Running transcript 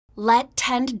Let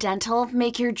Tend Dental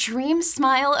make your dream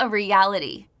smile a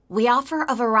reality. We offer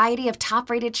a variety of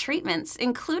top-rated treatments,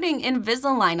 including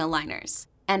Invisalign aligners.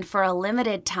 And for a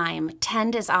limited time,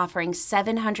 Tend is offering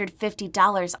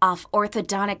 $750 off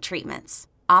orthodontic treatments.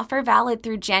 Offer valid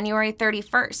through January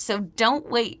 31st, so don't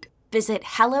wait. Visit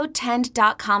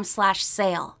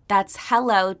hellotend.com/sale. That's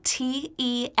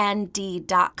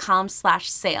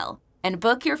hellotend.com/sale. And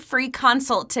book your free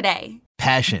consult today.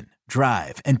 Passion,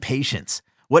 drive, and patience.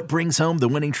 What brings home the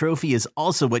winning trophy is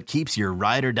also what keeps your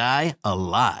ride or die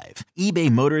alive.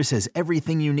 eBay Motors has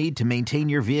everything you need to maintain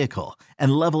your vehicle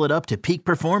and level it up to peak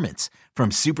performance, from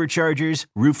superchargers,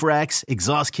 roof racks,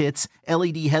 exhaust kits,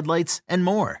 LED headlights, and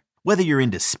more. Whether you're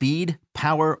into speed,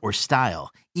 power, or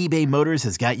style, eBay Motors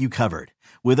has got you covered.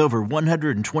 With over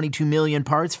 122 million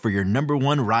parts for your number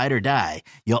one ride or die,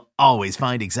 you'll always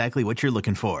find exactly what you're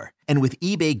looking for. And with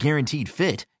eBay Guaranteed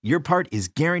Fit, your part is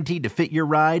guaranteed to fit your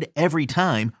ride every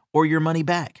time or your money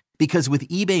back. Because with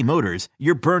eBay Motors,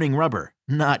 you're burning rubber,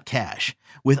 not cash.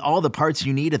 With all the parts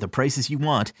you need at the prices you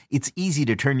want, it's easy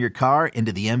to turn your car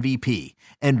into the MVP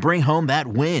and bring home that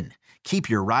win. Keep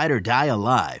your ride or die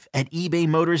alive at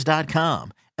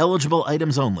ebaymotors.com. Eligible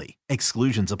items only.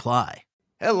 Exclusions apply.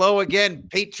 Hello again,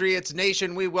 Patriots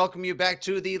Nation. We welcome you back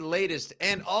to the latest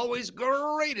and always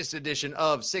greatest edition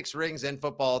of Six Rings and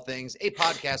Football Things, a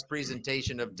podcast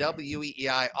presentation of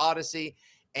WEEI Odyssey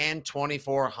and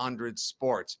 2400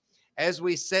 Sports. As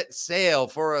we set sail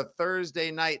for a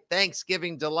Thursday night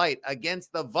Thanksgiving delight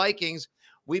against the Vikings,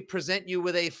 we present you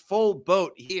with a full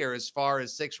boat here as far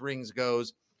as Six Rings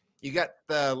goes. You got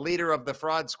the leader of the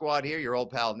fraud squad here, your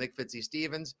old pal, Nick Fitzy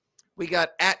Stevens. We got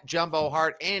at Jumbo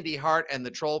Hart, Andy Hart, and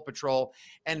the Troll Patrol.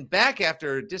 And back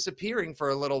after disappearing for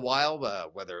a little while,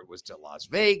 whether it was to Las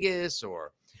Vegas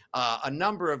or a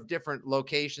number of different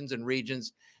locations and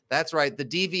regions, that's right, the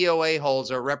DVOA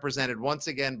holes are represented once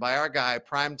again by our guy,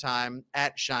 Primetime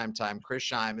at Shime Time. Chris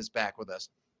Shime is back with us.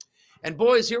 And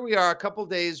boys, here we are a couple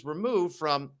days removed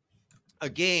from a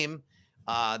game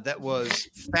that was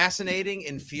fascinating,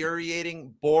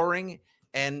 infuriating, boring,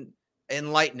 and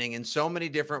enlightening in so many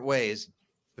different ways.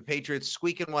 The Patriots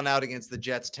squeaking one out against the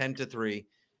Jets 10-3.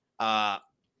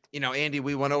 Andy,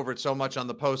 we went over it so much on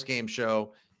the post-game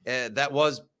show. That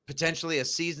was potentially a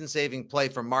season-saving play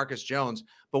from Marcus Jones,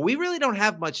 but we really don't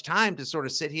have much time to sort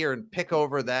of sit here and pick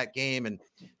over that game and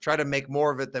try to make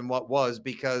more of it than what was,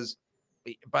 because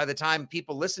by the time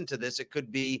people listen to this, it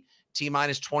could be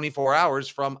T-minus 24 hours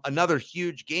from another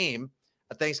huge game,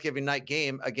 a Thanksgiving night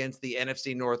game against the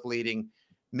NFC North leading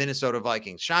Minnesota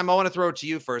Vikings. Shime, I want to throw it to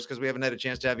you first because we haven't had a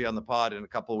chance to have you on the pod in a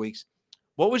couple of weeks.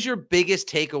 What was your biggest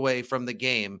takeaway from the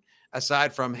game,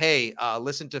 aside from, hey,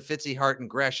 listen to Fitzy, Hart, and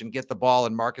Gresh and get the ball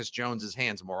in Marcus Jones's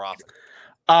hands more often?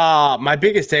 My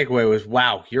biggest takeaway was,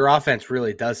 wow, your offense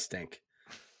really does stink.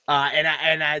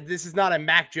 And this is not a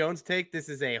Mac Jones take. This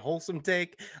is a wholesome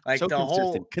take. Like so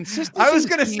the consistent. I was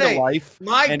going to say,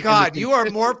 my God, you are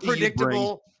more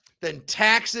predictable than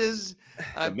taxes.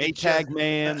 Maytag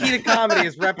man. The key to comedy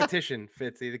is repetition,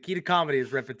 Fitzy. The key to comedy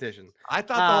is repetition. I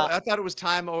thought it was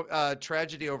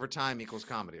tragedy over time equals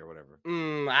comedy or whatever.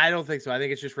 I don't think so. I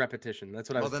think it's just repetition. That's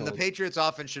what I was told. Then the Patriots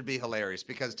offense should be hilarious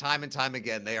because time and time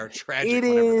again they are tragic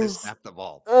whenever they snap the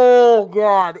ball. Oh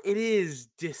God, it is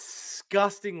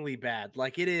disgustingly bad.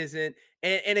 Like it isn't.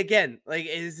 And again, like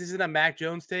this isn't a Mac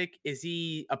Jones take. Is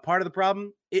he a part of the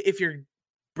problem? If you're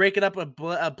breaking up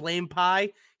a blame pie,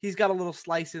 he's got a little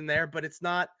slice in there, but it's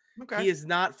not. Okay. He is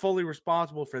not fully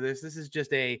responsible for this. This is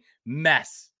just a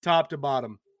mess, top to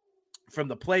bottom, from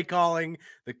the play calling,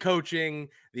 the coaching,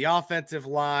 the offensive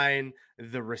line,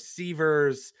 the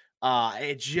receivers.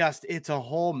 It's a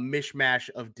whole mishmash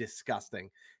of disgusting.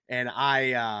 And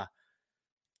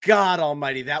God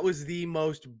almighty, that was the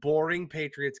most boring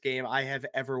Patriots game I have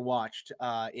ever watched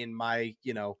in my,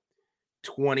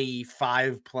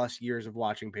 25 plus years of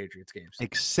watching Patriots games,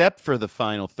 except for the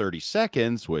final 30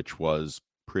 seconds, which was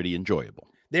pretty enjoyable.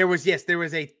 There was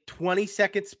a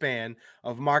 20-second span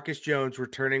of Marcus Jones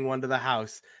returning one to the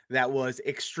house that was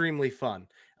extremely fun.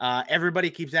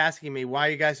 Everybody keeps asking me, why are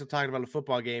you guys still talking about a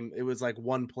football game? It was like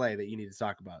one play that you need to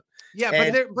talk about. Yeah,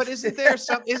 but isn't there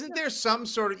some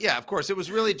sort of, of course, it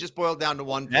was really just boiled down to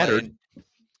one play.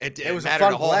 It was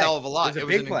mattered a whole hell of a lot. It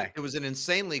was a big play. It was an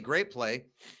insanely great play.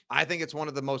 I think it's one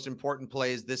of the most important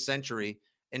plays this century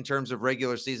in terms of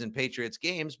regular season Patriots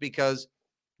games, because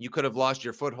you could have lost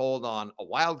your foothold on a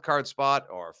wild card spot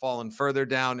or fallen further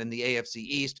down in the AFC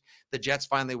East. The Jets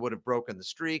finally would have broken the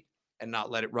streak and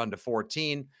not let it run to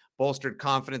 14, bolstered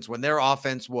confidence when their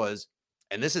offense was,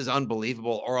 and this is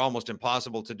unbelievable or almost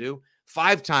impossible to do,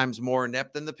 5 times more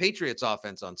inept than the Patriots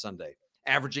offense on Sunday.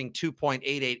 averaging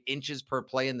 2.88 inches per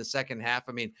play in the second half.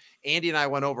 I mean, Andy and I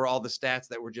went over all the stats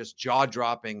that were just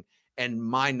jaw-dropping and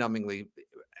mind-numbingly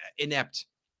inept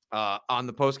on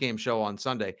the post-game show on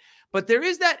Sunday. But there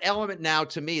is that element now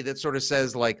to me that sort of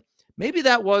says, like, maybe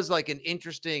that was like an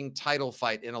interesting title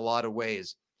fight in a lot of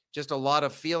ways. Just a lot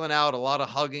of feeling out, a lot of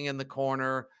hugging in the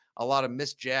corner, a lot of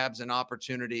missed jabs and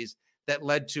opportunities that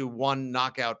led to one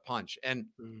knockout punch. And,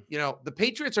 you know, the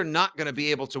Patriots are not going to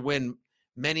be able to win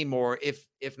many more, if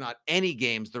not any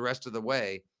games the rest of the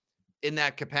way in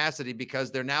that capacity,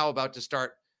 because they're now about to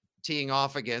start teeing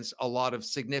off against a lot of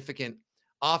significant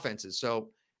offenses. So,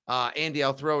 Andy,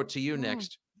 I'll throw it to you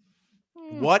next.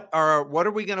 What are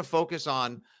we going to focus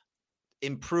on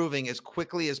improving as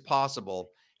quickly as possible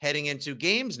heading into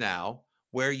games now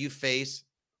where you face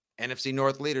NFC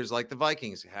North leaders like the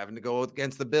Vikings, having to go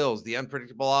against the Bills, the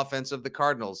unpredictable offense of the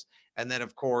Cardinals, and then,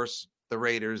 of course, the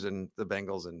Raiders and the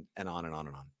Bengals and on and on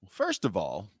and on? First of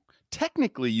all,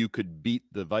 technically you could beat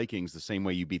the Vikings the same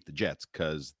way you beat the Jets,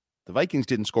 because the Vikings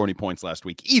didn't score any points last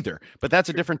week either, but that's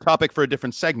a different topic for a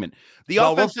different segment.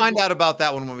 We'll find out about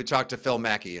that one when we talk to Phil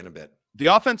Mackey in a bit. The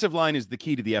offensive line is the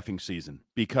key to the effing season,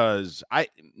 because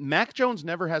Mac Jones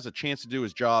never has a chance to do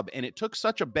his job, and it took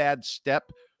such a bad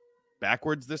step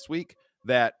backwards this week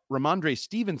that Ramondre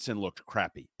Stevenson looked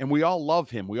crappy, and we all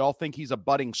love him. We all think he's a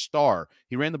budding star.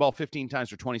 He ran the ball 15 times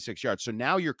for 26 yards. So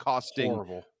now you're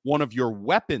costing one of your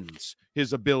weapons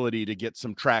his ability to get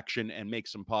some traction and make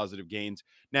some positive gains.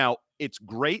 Now, it's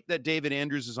great that David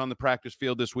Andrews is on the practice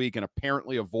field this week and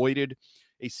apparently avoided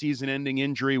a season-ending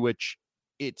injury, which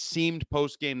it seemed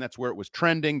post-game that's where it was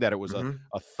trending, that it was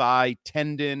a thigh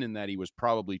tendon and that he was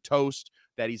probably toast.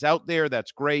 That he's out there,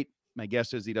 that's great. My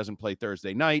guess is he doesn't play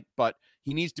Thursday night, but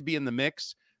he needs to be in the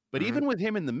mix. But even with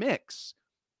him in the mix,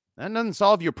 that doesn't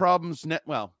solve your problems.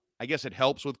 Well, I guess it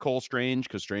helps with Cole Strange,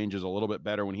 because Strange is a little bit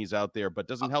better when he's out there, but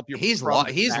doesn't help your. He's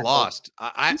lost.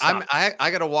 I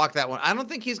got to walk that one. I don't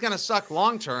think he's going to suck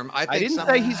long term. I didn't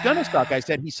say he's going to suck. I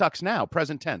said he sucks now,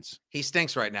 present tense. He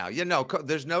stinks right now. You know,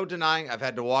 there's no denying. I've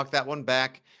had to walk that one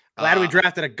back. Glad we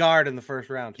drafted a guard in the first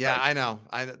round. Yeah, right? I know.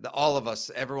 All of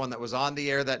us, everyone that was on the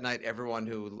air that night, everyone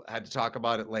who had to talk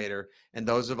about it later, and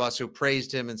those of us who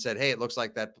praised him and said, "Hey, it looks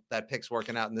like that pick's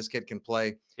working out, and this kid can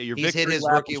play." Yeah, he's hit his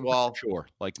rookie wall. Sure,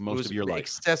 like most of your life.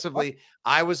 Excessively.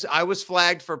 I was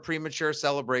flagged for premature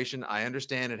celebration. I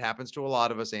understand it happens to a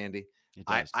lot of us, Andy. It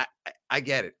does. I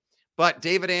get it. But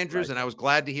David Andrews, and I was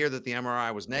glad to hear that the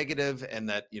MRI was negative and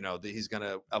that, you know, that he's going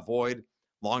to avoid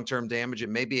long-term damage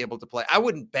and may be able to play. I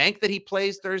wouldn't bank that he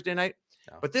plays Thursday night,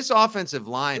 but this offensive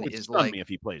line is like, me if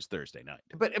he plays Thursday night.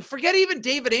 But forget even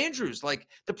David Andrews. Like,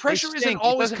 the pressure isn't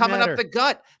always coming up the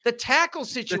gut. The tackle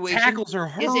situation tackles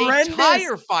are is a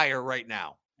tire fire right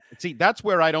now. See, that's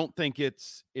where I don't think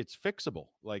it's fixable.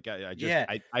 Like,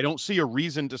 I don't see a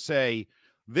reason to say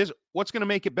this. What's going to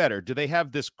make it better? Do they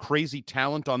have this crazy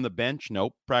talent on the bench?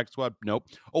 Nope. Practice squad? Nope.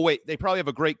 Oh wait, they probably have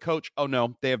a great coach. Oh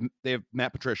no, they have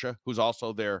Matt Patricia, who's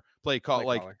also their play call.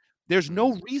 Like, there's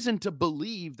no reason to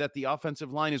believe that the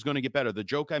offensive line is going to get better. The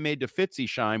joke I made to Fitzy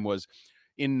Shime was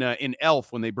in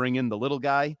Elf, when they bring in the little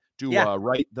guy to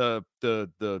write the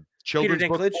children's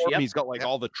book for him. He's got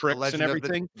all the tricks and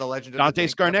everything. The legend of Dante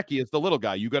Scarnecchia is the little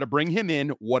guy. You got to bring him in,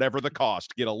 whatever the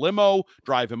cost. Get a limo,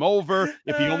 drive him over.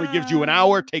 If he only gives you an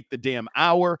hour, take the damn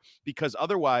hour, because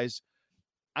otherwise,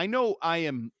 I know I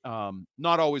am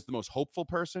not always the most hopeful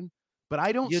person, but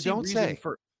I don't see reason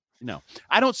for. No,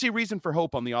 I don't see reason for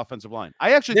hope on the offensive line.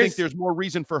 I actually think there's more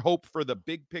reason for hope for the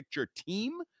big picture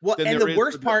team. Well, and the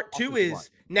worst part too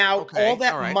is now all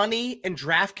that money and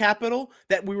draft capital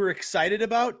that we were excited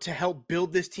about to help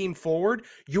build this team forward,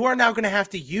 you are now going to have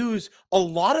to use a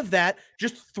lot of that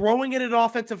just throwing it at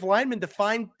offensive linemen to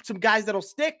find some guys that'll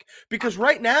stick. Because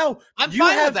right now, I'm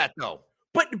fine with that though.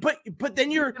 But then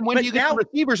you're when you get the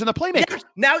receivers and the playmakers.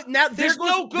 Yeah, now there's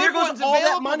no good ones all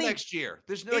that money next year.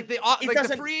 There's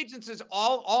the free agents is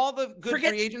all the good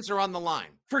free agents are on the line.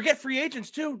 Forget free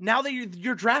agents too. Now that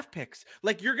your draft picks,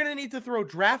 like, you're gonna need to throw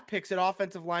draft picks at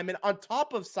offensive linemen on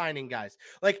top of signing guys.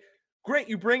 Like, great,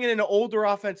 you bring in an older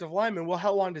offensive lineman. Well,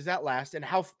 how long does that last, and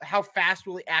how fast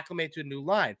will he acclimate to a new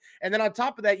line? And then on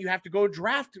top of that, you have to go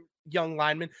draft young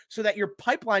linemen so that your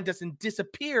pipeline doesn't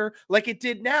disappear like it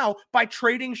did now by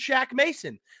trading Shaq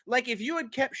Mason. Like, if you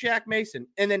had kept Shaq Mason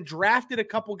and then drafted a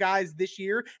couple guys this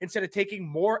year instead of taking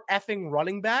more effing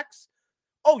running backs,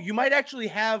 you might actually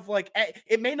have, like,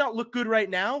 it may not look good right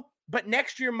now, but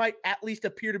next year might at least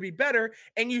appear to be better,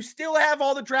 and you still have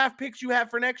all the draft picks you have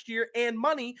for next year and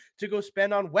money to go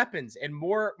spend on weapons and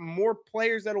more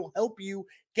players that will help you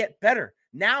get better.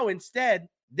 Now, instead,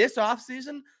 this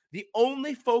offseason, the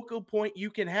only focal point you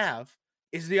can have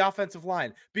is the offensive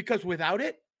line, because without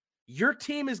it, your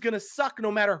team is going to suck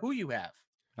no matter who you have.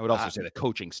 I would also say the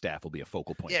coaching staff will be a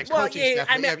focal point. Yeah, this year. coaching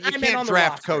staff. You can't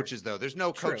draft coaches, though. There's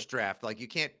no coach True. draft. Like,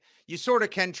 you sort of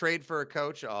can trade for a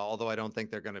coach, although I don't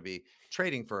think they're going to be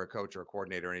trading for a coach or a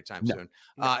coordinator anytime soon.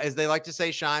 No. As they like to say,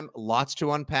 Scheim, lots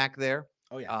to unpack there.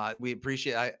 Oh yeah. We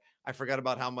appreciate. I forgot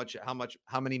about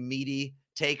how many meaty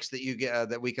takes that you get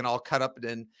that we can all cut up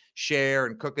and share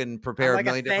and cook and prepare like a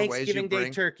million different ways. Thanksgiving Day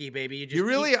turkey, baby. You just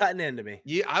really keep cutting into me.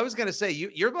 I was gonna say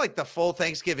you're like the full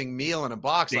Thanksgiving meal in a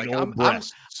box. Big Like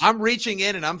I'm reaching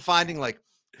in and I'm finding like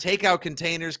takeout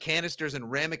containers, canisters, and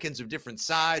ramekins of different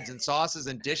sides and sauces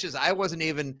and dishes. I wasn't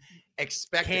even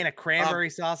expecting. Can of cranberry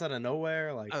sauce out of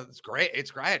nowhere. Like it's great.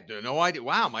 It's great. No idea.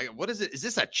 Wow. What is it? Is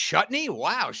this a chutney?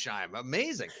 Wow, Scheim.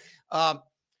 Amazing.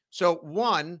 So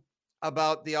one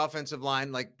about the offensive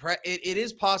line, like it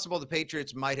is possible the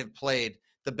Patriots might have played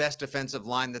the best defensive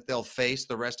line that they'll face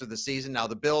the rest of the season. Now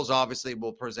the Bills obviously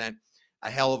will present a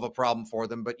hell of a problem for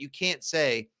them, but you can't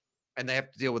say, and they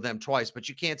have to deal with them twice, but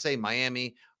you can't say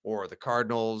Miami or the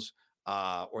Cardinals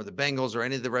or the Bengals or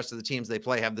any of the rest of the teams they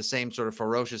play have the same sort of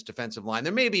ferocious defensive line.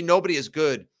 There may be nobody as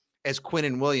good as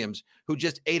Quinnen Williams, who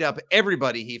just ate up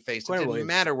everybody he faced. It didn't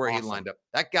matter where he lined up.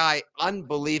 That guy,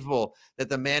 unbelievable that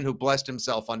the man who blessed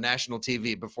himself on national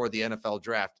TV before the NFL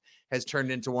draft has turned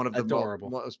into one of the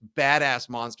most badass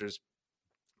monsters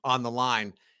on the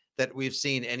line that we've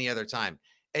seen any other time.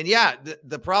 And yeah,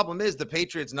 the problem is the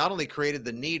Patriots not only created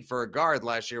the need for a guard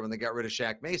last year when they got rid of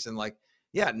Shaq Mason,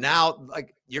 now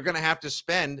you're going to have to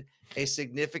spend a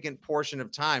significant portion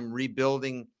of time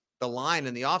rebuilding the line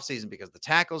in the offseason because the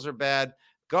tackles are bad.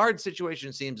 Guard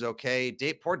situation seems okay.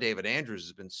 Poor David Andrews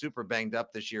has been super banged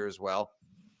up this year as well.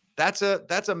 That's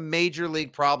a major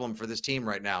league problem for this team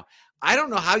right now. I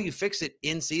don't know how you fix it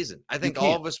in season. I think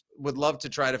all of us would love to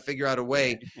try to figure out a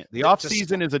way. The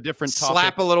offseason is a different topic.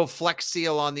 Slap a little flex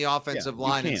seal on the offensive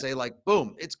line and say, like,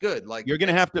 boom, it's good. Like, you're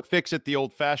going to have to fix it the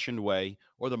old-fashioned way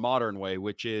or the modern way,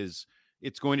 which is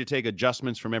it's going to take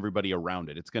adjustments from everybody around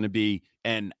it. It's going to be,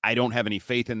 and I don't have any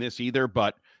faith in this either,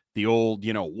 but the old,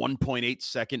 1.8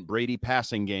 second Brady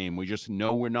passing game. We just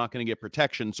know we're not going to get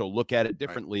protection, so look at it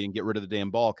differently and get rid of the damn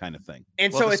ball kind of thing.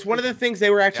 And so it's one of the things they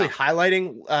were actually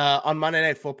highlighting on Monday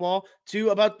Night Football too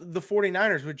about the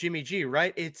 49ers with Jimmy G,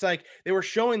 right? It's like they were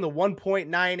showing the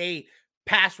 1.98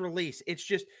 pass release. It's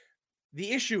just the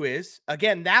issue is,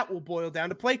 again, that will boil down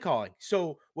to play calling.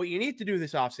 So what you need to do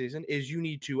this offseason is you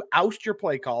need to oust your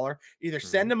play caller, either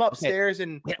send him upstairs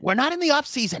and we're not in the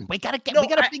offseason. We got to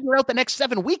figure out the next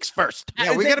 7 weeks first.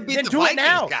 Yeah, we got to beat the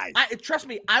Vikings, guys. Trust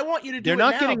me, I want you to do They're it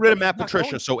not now, getting rid of Matt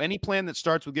Patricia, so any plan that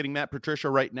starts with getting Matt Patricia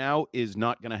right now is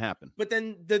not going to happen. But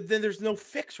then there's no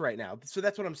fix right now. So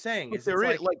that's what I'm saying.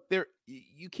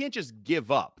 You can't just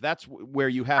give up. That's where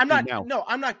you have to now. No,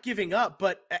 I'm not giving up,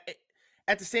 but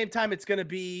at the same time, it's going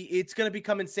to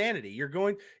become insanity.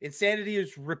 Insanity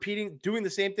is doing the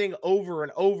same thing over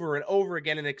and over and over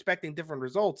again and expecting different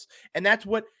results. And that's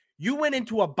what you went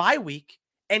into a bye week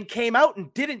and came out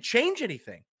and didn't change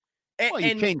anything.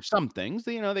 You changed some things.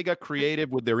 They got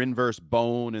creative with their inverse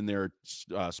bone and their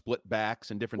split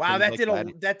backs and different things. Wow,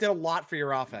 that did a lot for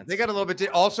your offense. They got a little bit.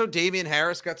 Also, Damian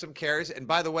Harris got some carries. And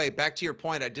by the way, back to your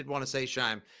point, I did want to say,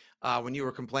 Scheim, when you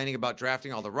were complaining about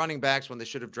drafting all the running backs when they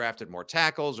should have drafted more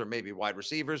tackles or maybe wide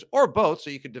receivers or both,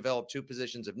 so you could develop 2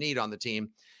 positions of need on the team,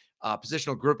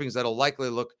 positional groupings that'll likely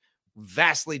look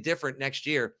vastly different next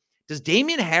year. Does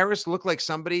Damian Harris look like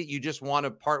somebody you just want to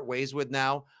part ways with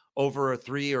now over a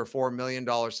 $3 or $4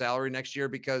 million salary next year?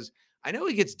 Because I know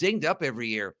he gets dinged up every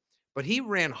year, but he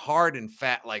ran hard and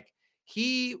fat. Like,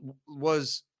 he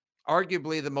was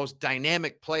arguably the most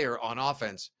dynamic player on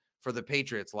offense for the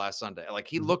Patriots last Sunday. Like,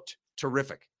 he looked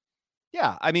terrific.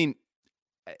 Yeah. I mean,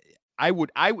 I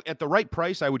at the right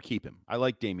price, I would keep him. I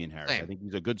like Damian Harris. Same. I think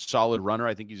he's a good solid runner.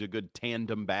 I think he's a good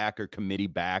tandem back or committee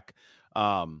back.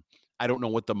 I don't know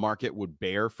what the market would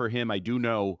bear for him. I do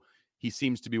know he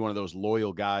seems to be one of those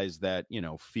loyal guys that,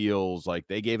 feels like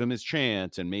they gave him his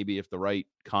chance. And maybe if the right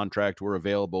contract were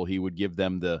available, he would give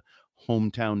them the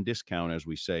hometown discount, as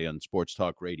we say on sports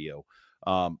talk radio.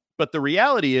 But the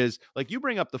reality is, like, you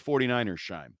bring up the 49ers,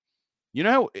 Scheim.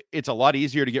 It's a lot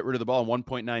easier to get rid of the ball in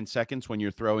 1.9 seconds when you're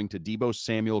throwing to Deebo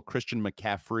Samuel, Christian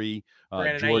McCaffrey,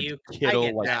 George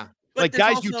Kittle, like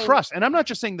guys you trust. And I'm not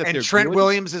just saying that. And Trent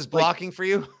Williams is blocking for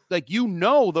you. Like,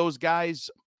 those guys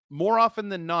more often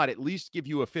than not at least give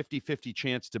you a 50-50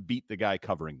 chance to beat the guy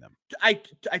covering them. I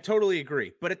totally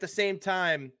agree. But at the same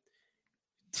time,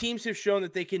 teams have shown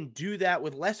that they can do that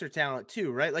with lesser talent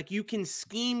too, right? Like you can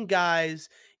scheme guys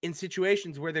in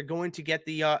situations where they're going to get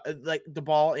the the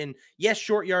ball in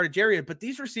short yardage area, but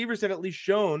these receivers have at least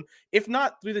shown, if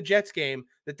not through the Jets game,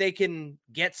 that they can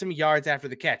get some yards after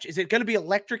the catch. Is it going to be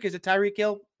electric? Is it Tyreek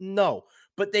Hill? No,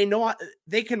 but they know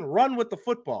they can run with the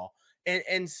football,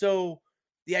 and so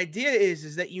the idea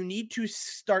is that you need to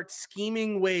start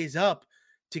scheming ways up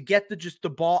to get the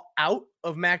ball out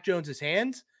of Mac Jones's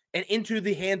hands and into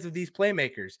the hands of these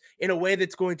playmakers in a way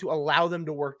that's going to allow them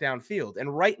to work downfield.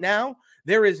 And right now,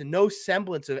 there is no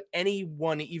semblance of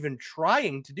anyone even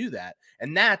trying to do that.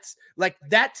 And that's like,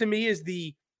 that to me is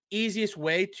the easiest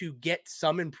way to get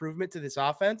some improvement to this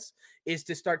offense, is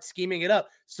to start scheming it up.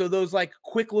 So those like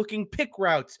quick looking pick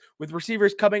routes with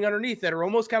receivers coming underneath that are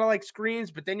almost kind of like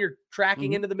screens, but then you're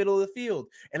tracking into the middle of the field,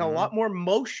 and a lot more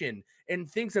motion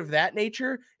and things of that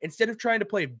nature, instead of trying to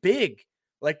play big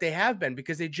like they have been,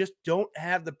 because they just don't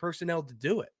have the personnel to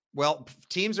do it. Well,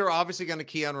 teams are obviously going to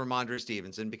key on Ramondre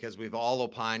Stevenson because we've all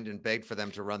opined and begged for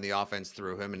them to run the offense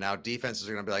through him. And now defenses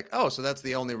are going to be like, oh, so that's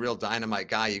the only real dynamite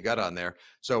guy you got on there.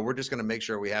 So we're just going to make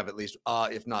sure we have at least,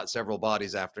 if not several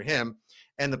bodies after him.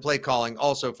 And the play calling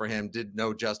also for him did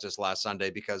no justice last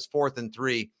Sunday, because 4th and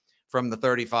 3 from the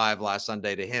 35 last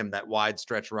Sunday to him, that wide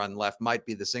stretch run left might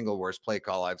be the single worst play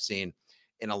call I've seen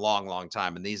in a long, long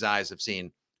time. And these eyes have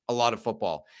seen a lot of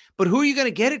football. But who are you going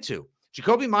to get it to?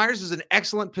 Jacoby Myers is an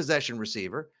excellent possession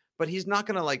receiver, but he's not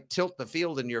going to like tilt the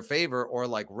field in your favor or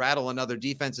like rattle another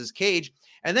defense's cage.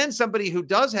 And then somebody who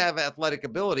does have athletic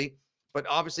ability, but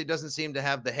obviously doesn't seem to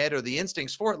have the head or the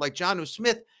instincts for it, like Jonnu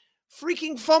Smith,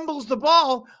 freaking fumbles the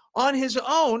ball on his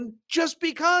own just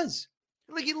because.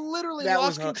 Like he literally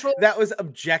lost control. That was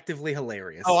objectively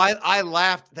hilarious. Oh, I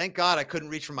laughed. Thank God I couldn't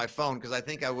reach for my phone, because I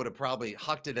think I would have probably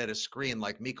hucked it at a screen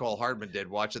like Mecole Hardman did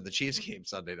watching the Chiefs game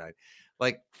Sunday night.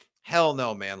 Like, hell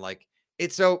no, man. Like,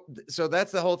 it's so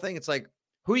that's the whole thing. It's like,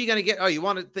 who are you going to get? Oh, you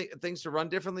want things to run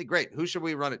differently? Great. Who should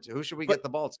we run it to? Who should we get the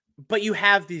ball to? But you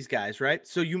have these guys, right?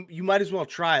 So you might as well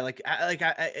try. Like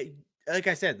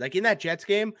I said, like in that Jets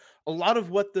game, a lot of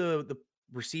what the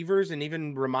receivers and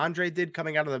even Ramondre did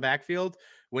coming out of the backfield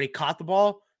when he caught the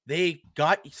ball, they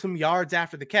got some yards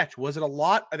after the catch. Was it a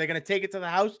lot? Are they going to take it to the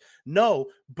house? No,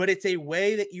 but it's a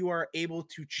way that you are able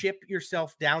to chip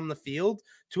yourself down the field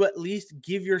to at least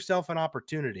give yourself an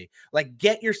opportunity. Like,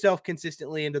 get yourself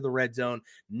consistently into the red zone,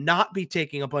 not be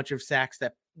taking a bunch of sacks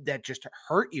that just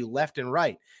hurt you left and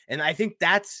right. And I think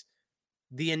that's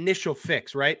the initial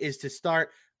fix, right? Is to start,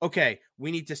 okay,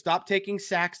 we need to stop taking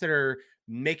sacks that are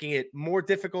making it more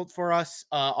difficult for us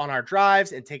on our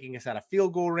drives and taking us out of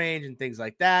field goal range and things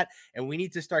like that. And we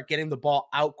need to start getting the ball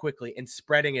out quickly and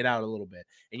spreading it out a little bit.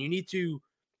 And you need to,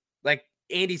 like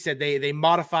Andy said, they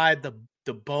modified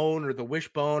the bone or the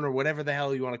wishbone or whatever the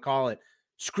hell you want to call it.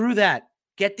 Screw that.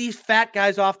 Get these fat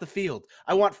guys off the field.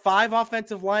 I want 5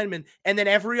 offensive linemen, and then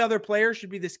every other player should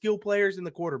be the skill players and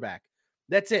the quarterback.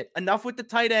 That's it. Enough with the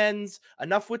tight ends.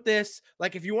 Enough with this.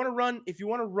 Like, if you want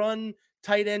to run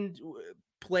tight end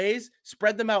plays,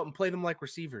 spread them out and play them like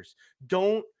receivers.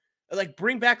 Don't like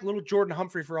bring back little Jordan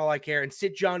Humphrey for all I care and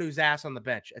sit Jonnu's ass on the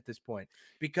bench at this point,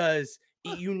 because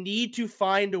you need to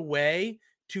find a way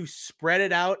to spread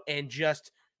it out and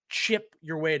just chip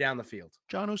your way down the field.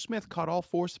 Jonnu Smith caught all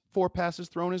four passes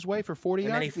thrown his way for 40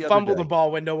 yards. And then he fumbled the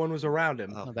ball when no one was around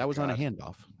him. Oh, that was on a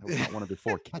handoff. That was not one of the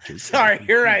 4 catches. Sorry,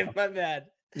 you're right. My bad.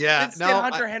 Yeah, It's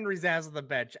Hunter Henry's ass on the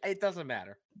bench. It doesn't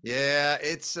matter. Yeah,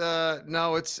 it's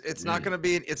not going to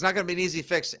be an easy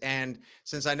fix. And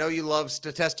since I know you love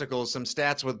statisticals, some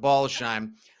stats with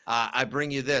Ballsheim, I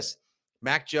bring you this.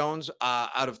 Mac Jones,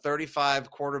 out of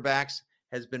 35 quarterbacks,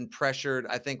 has been pressured,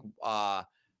 I think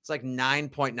it's like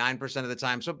 9.9% of the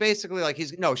time. So basically, like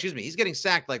he's getting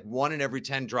sacked like 1 in every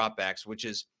 10 dropbacks, which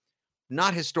is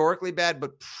not historically bad,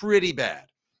 but pretty bad.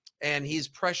 And he's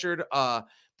pressured.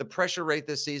 The pressure rate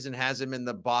this season has him in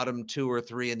the bottom 2 or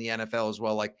 3 in the NFL as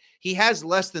well. Like, he has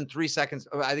less than 3 seconds.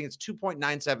 I think it's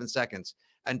 2.97 seconds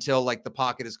until like the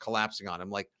pocket is collapsing on him.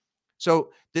 Like,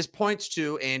 so this points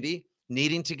to Andy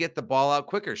needing to get the ball out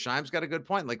quicker. Scheim's got a good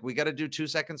point. Like, we got to do 2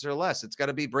 seconds or less. It's got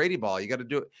to be Brady ball. You got to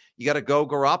do it. You got to go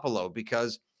Garoppolo,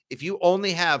 because if you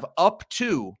only have up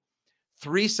to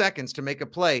 3 seconds to make a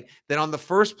play, then on the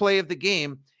first play of the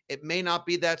game, it may not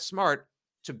be that smart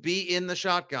to be in the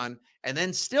shotgun and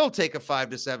then still take a 5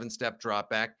 to 7 step drop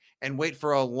back and wait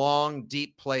for a long,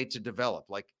 deep play to develop.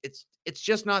 Like, it's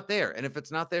just not there. And if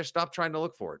it's not there, stop trying to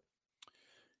look for it.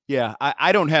 Yeah,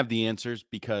 I don't have the answers,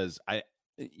 because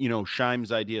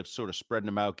Scheim's idea of sort of spreading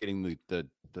them out, getting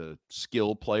the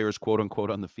skill players, quote unquote,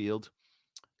 on the field.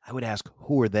 I would ask,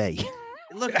 who are they?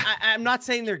 Look, I'm not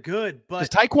saying they're good, but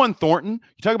Tyquan Thornton,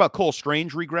 you talk about Cole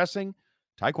Strange regressing.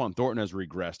 Tyquan Thornton has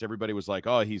regressed. Everybody was like,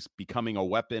 oh, he's becoming a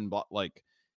weapon, but like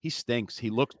he stinks. He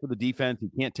looks for the defense. He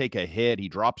can't take a hit. He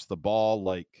drops the ball.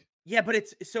 Like, yeah, but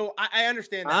it's so I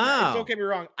understand that. And don't get me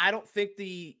wrong. I don't think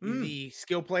the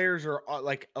skill players are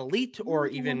like elite or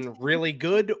even really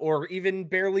good or even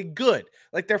barely good.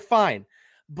 Like they're fine.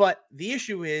 But the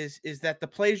issue is that the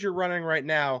plays you're running right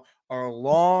now are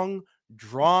long,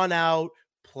 drawn out,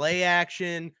 play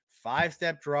action,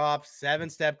 5-step drop,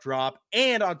 7-step drop.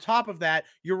 And on top of that,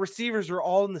 your receivers are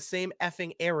all in the same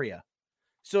effing area.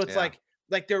 So it's like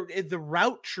the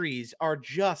route trees are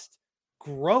just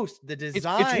gross. The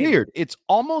design it's weird. It's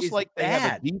almost like they bad.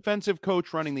 have a defensive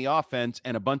coach running the offense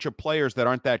and a bunch of players that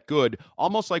aren't that good.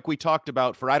 Almost like we talked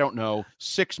about for, I don't know,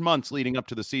 6 months leading up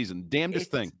to the season.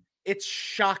 Damnedest thing. It's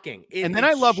shocking. And then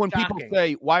I love when people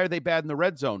say, why are they bad in the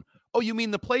red zone? Oh, you mean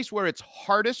the place where it's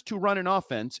hardest to run an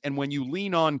offense, and when you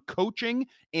lean on coaching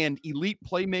and elite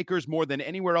playmakers more than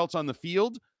anywhere else on the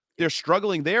field, they're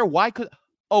struggling there? Why could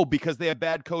because they have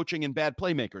bad coaching and bad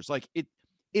playmakers. Like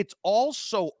it's all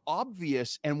so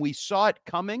obvious, and we saw it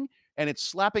coming, and it's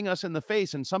slapping us in the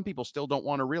face, and some people still don't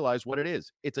want to realize what it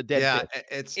is. It's a dead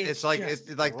fish. It's like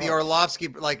the Orlovsky,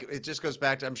 like it just goes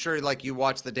back to, I'm sure like you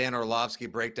watched the Dan Orlovsky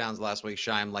breakdowns last week,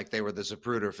 Shime, like they were the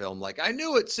Zapruder film. Like, I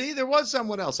knew it. See, there was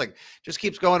someone else. Like, just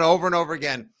keeps going over and over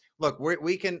again. Look,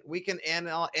 we can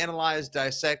analyze,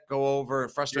 dissect, go over,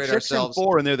 and frustrate ourselves.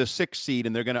 6-4, and they're the 6th seed,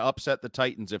 and they're going to upset the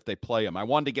Titans if they play them. I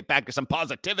wanted to get back to some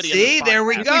positivity. See, there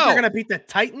we go. You think they're going to beat the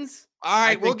Titans? All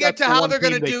right, we'll get to how they're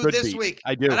going to do this week.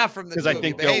 I do, because I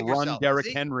think they'll run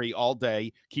Derrick Henry all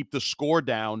day, keep the score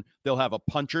down. They'll have a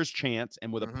puncher's chance,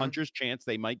 and with a puncher's chance,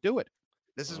 they might do it.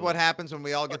 This is what happens when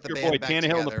we all get the band back Tannehill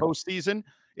together. in the postseason.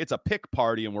 It's a pick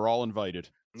party, and we're all invited.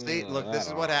 See, look, this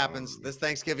is what happens. This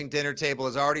Thanksgiving dinner table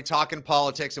is already talking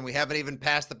politics, and we haven't even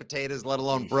passed the potatoes, let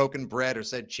alone broken bread or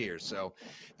said cheers. So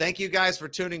thank you guys for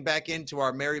tuning back into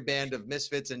our merry band of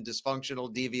misfits and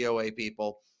dysfunctional DVOA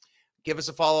people. Give us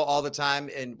a follow all the time,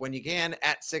 and when you can,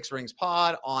 at 6 Rings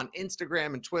Pod on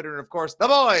Instagram and Twitter, and of course, the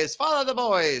boys. Follow the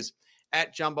boys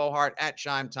at Jumbo Hart, at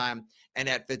Shime Time, and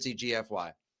at Fitzy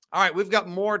GFY. All right, we've got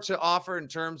more to offer in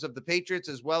terms of the Patriots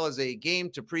as well as a game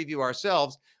to preview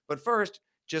ourselves. But first,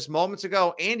 just moments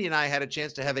ago, Andy and I had a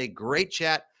chance to have a great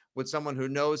chat with someone who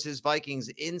knows his Vikings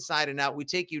inside and out. We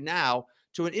take you now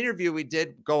to an interview we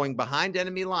did going behind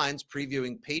enemy lines,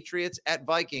 previewing Patriots at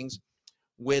Vikings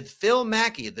with Phil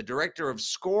Mackey, the director of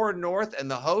Score North and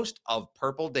the host of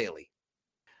Purple Daily.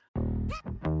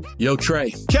 Yo,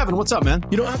 Trey. Kevin, what's up, man?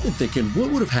 You know, I've been thinking,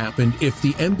 what would have happened if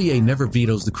the NBA never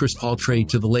vetoes the Chris Paul trade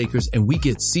to the Lakers and we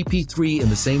get CP3 in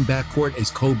the same backcourt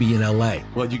as Kobe in LA?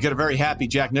 Well, you get a very happy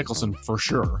Jack Nicholson for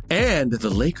sure. And the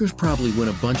Lakers probably win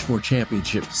a bunch more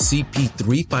championships.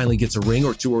 CP3 finally gets a ring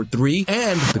or 2 or 3,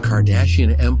 and the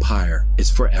Kardashian empire is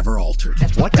forever altered.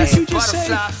 What did you just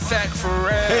say?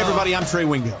 Hey, everybody, I'm Trey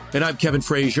Wingo. And I'm Kevin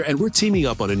Frazier, and we're teaming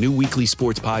up on a new weekly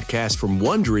sports podcast from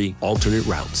Wondery, Alternate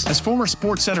Routes. As former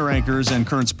Sports Center anchors and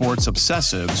current sports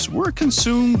obsessives, we're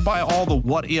consumed by all the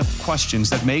what-if questions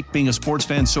that make being a sports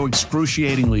fan so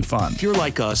excruciatingly fun. If you're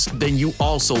like us, then you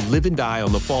also live and die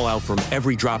on the fallout from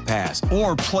every drop pass.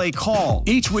 Or play call.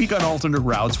 Each week on Alternate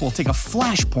Routes, we'll take a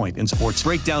flashpoint in sports,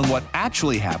 break down what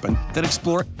actually happened, then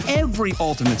explore every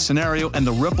alternate scenario and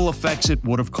the ripple effects it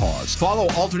would have caused. Follow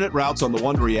Alternate Routes on the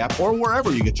Wondery app or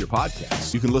wherever you get your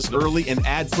podcasts. You can listen early and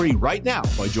ad-free right now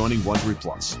by joining Wondery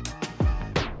Plus.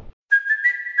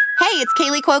 Hey, it's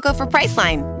Kaylee Cuoco for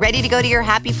Priceline. Ready to go to your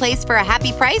happy place for a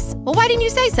happy price? Well, why didn't you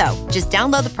say so? Just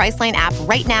download the Priceline app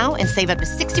right now and save up to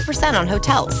 60% on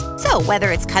hotels. So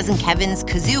whether it's Cousin Kevin's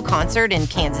Kazoo Concert in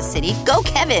Kansas City, go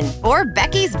Kevin, or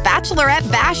Becky's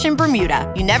Bachelorette Bash in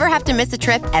Bermuda, you never have to miss a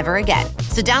trip ever again.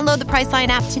 So download the Priceline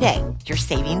app today. Your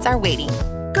savings are waiting.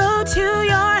 Go to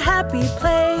your happy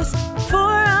place for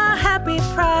a happy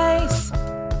price.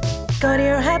 Go to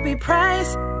your happy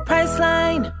price,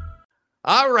 Priceline.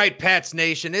 All right, Pats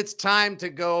Nation, it's time to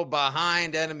go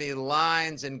behind enemy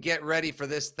lines and get ready for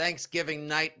this Thanksgiving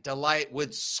night delight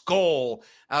with Skol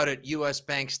out at US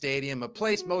Bank Stadium, a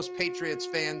place most Patriots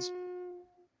fans.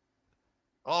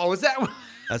 Oh, is that?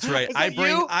 That's right.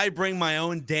 I bring my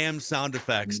own damn sound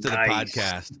effects to the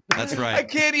podcast. That's right. I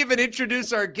can't even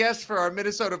introduce our guest for our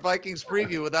Minnesota Vikings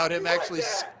preview without him actually.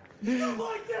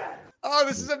 Oh,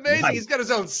 this is amazing. Nice. He's got his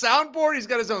own soundboard. He's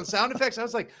got his own sound effects. I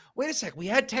was like, wait a sec. We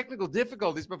had technical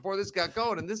difficulties before this got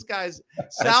going, and this guy's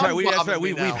sound. That's right.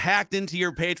 We've hacked into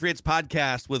your Patriots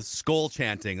podcast with Skol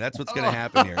chanting. That's what's going to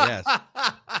happen here. Yes.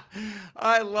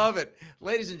 I love it.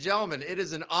 Ladies and gentlemen, it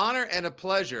is an honor and a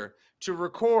pleasure to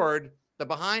record the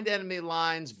Behind Enemy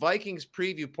Lines Vikings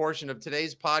preview portion of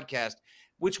today's podcast,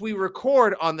 which we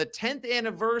record on the 10th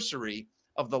anniversary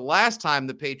of the last time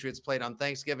the Patriots played on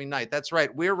Thanksgiving night. That's right.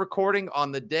 We're recording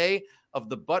on the day of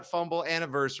the butt fumble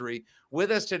anniversary. With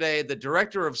us today, the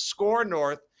director of Score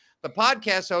North, the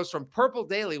podcast host from Purple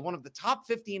Daily, one of the top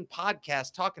 15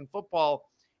 podcasts talking football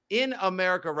in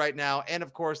America right now, and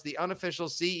of course, the unofficial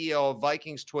CEO of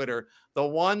Vikings Twitter, the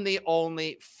one, the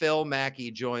only Phil Mackey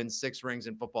joins Six Rings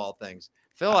and Football Things.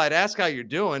 Phil, I'd ask how you're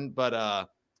doing, but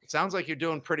it sounds like you're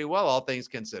doing pretty well, all things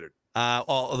considered.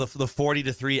 Well, the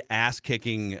 40-3 ass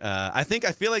kicking. I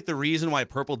feel like the reason why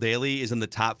Purple Daily is in the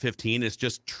top 15 is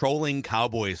just trolling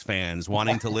Cowboys fans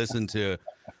wanting to listen to.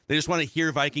 They just want to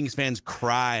hear Vikings fans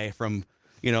cry from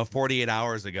 48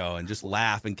 hours ago and just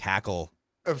laugh and cackle.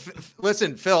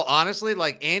 Listen, Phil, honestly,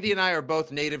 like Andy and I are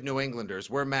both native New Englanders.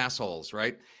 We're massholes,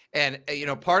 right? And,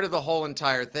 part of the whole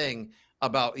entire thing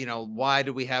about, why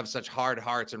do we have such hard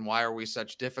hearts and why are we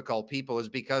such difficult people is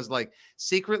because, like,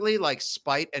 secretly, like,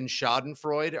 spite and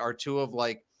schadenfreude are two of,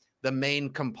 like, the main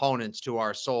components to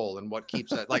our soul and what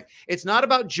keeps it. Like, it's not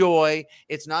about joy.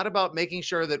 It's not about making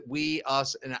sure that we,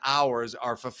 us, and ours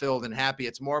are fulfilled and happy.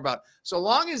 It's more about so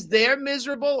long as they're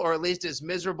miserable, or at least as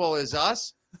miserable as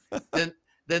us,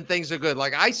 then things are good.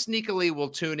 Like, I sneakily will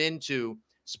tune into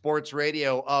sports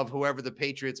radio of whoever the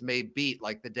Patriots may beat,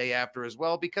 like the day after as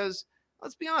well, because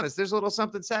let's be honest, there's a little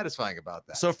something satisfying about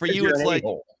that. So for you, it's like,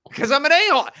 because I'm an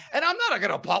a-hole, and I'm not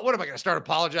going to, what am I going to start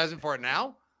apologizing for it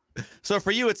now? So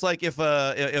for you, it's like if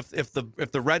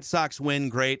the Red Sox win,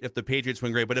 great. If the Patriots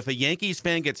win, great. But if a Yankees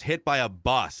fan gets hit by a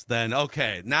bus, then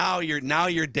okay, now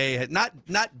your day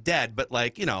not dead, but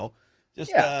like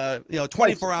just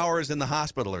 24 hours in the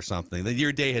hospital or something. Then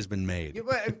your day has been made.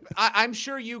 I'm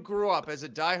sure you grew up as a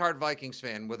diehard Vikings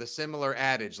fan with a similar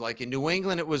adage. Like in New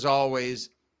England, it was always,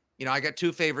 I got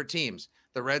two favorite teams,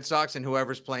 the Red Sox and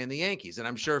whoever's playing the Yankees. And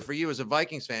I'm sure for you as a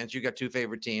Vikings fan, you got two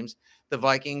favorite teams, the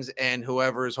Vikings and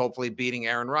whoever is hopefully beating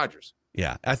Aaron Rodgers.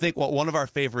 Yeah, I think one of our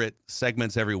favorite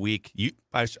segments every week,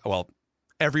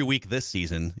 every week this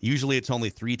season, usually it's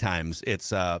only 3 times.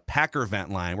 It's Packer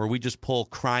Vent Line, where we just pull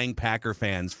crying Packer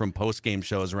fans from post-game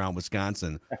shows around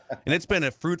Wisconsin. And it's been a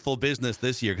fruitful business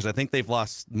this year because I think they've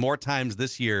lost more times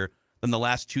this year than the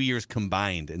last 2 years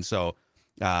combined. And so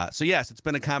yes, it's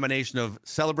been a combination of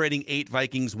celebrating 8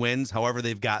 Vikings wins, however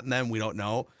they've gotten them, we don't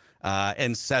know,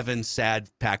 and 7 sad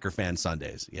Packer fan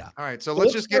Sundays. Yeah. All right, so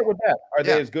let's just start with that. Are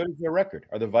they as good as their record?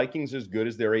 Are the Vikings as good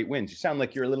as their 8 wins? You sound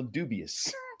like you're a little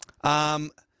dubious. I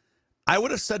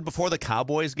would have said before the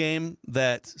Cowboys game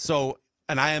that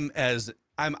I'm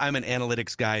an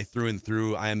analytics guy through and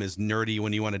through. I am as nerdy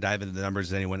when you want to dive into the numbers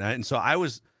as anyone. And so I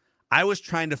was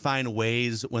trying to find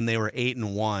ways when they were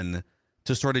 8-1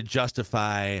 to sort of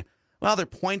justify, well, their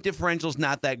point differential is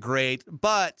not that great,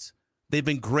 but they've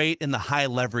been great in the high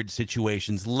leverage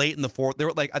situations late in the fourth. They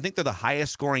were I think they're the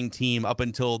highest scoring team up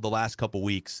until the last couple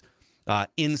weeks,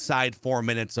 inside 4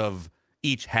 minutes of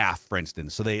each half, for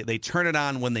instance. So they turn it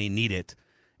on when they need it.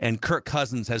 And Kirk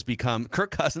Cousins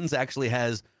actually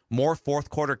has more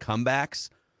fourth quarter comebacks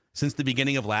since the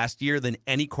beginning of last year than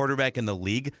any quarterback in the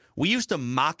league. We used to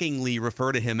mockingly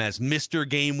refer to him as Mr.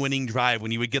 Game-winning Drive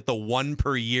when he would get the one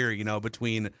per year,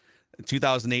 between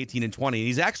 2018 and 20. And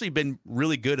he's actually been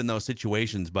really good in those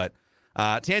situations. But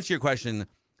to answer your question,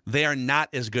 they are not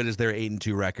as good as their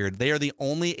 8-2 record. They are the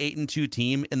only 8-2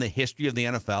 team in the history of the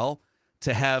NFL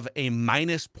to have a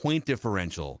minus point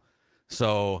differential.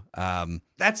 So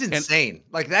that's insane.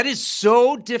 That is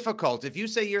so difficult. If you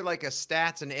say you're like a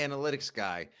stats and analytics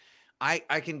guy,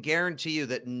 I can guarantee you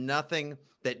that nothing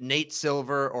that Nate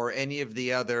Silver or any of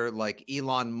the other like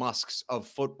Elon Musks of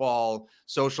football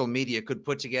social media could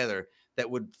put together that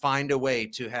would find a way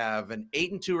to have an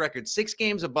 8-2 record, 6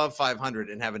 games above 500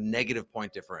 and have a negative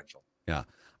point differential. Yeah.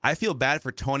 I feel bad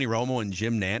for Tony Romo and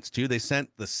Jim Nantz, too. They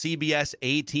sent the CBS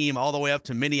A team all the way up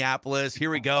to Minneapolis. Here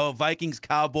we go. Vikings,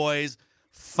 Cowboys,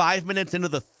 5 minutes into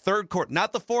the third quarter,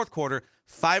 not the fourth quarter,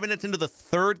 5 minutes into the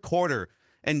third quarter.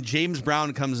 And James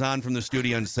Brown comes on from the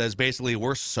studio and says, basically,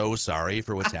 we're so sorry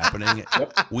for what's happening.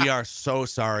 We are so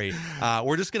sorry.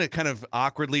 We're just going to kind of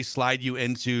awkwardly slide you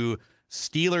into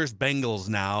Steelers Bengals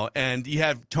now. And you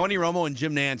have Tony Romo and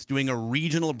Jim Nantz doing a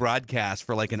regional broadcast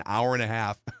for like an hour and a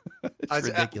half. It's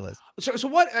ridiculous. So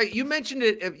what you mentioned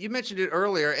it. You mentioned it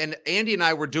earlier, and Andy and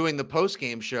I were doing the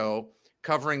post-game show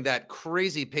covering that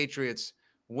crazy Patriots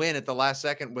win at the last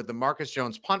second with the Marcus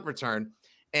Jones punt return,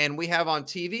 and we have on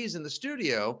TVs in the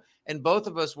studio, and both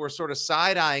of us were sort of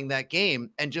side-eyeing that game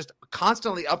and just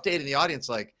constantly updating the audience,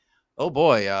 like, "Oh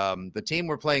boy, the team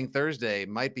we're playing Thursday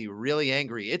might be really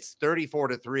angry. It's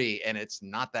 34-3, and it's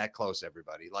not that close,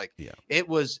 everybody." It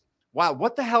was Wow,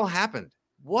 what the hell happened?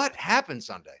 What happened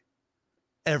Sunday?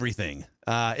 Everything.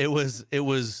 It was,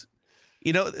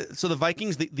 so the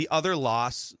Vikings, the other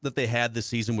loss that they had this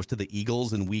season was to the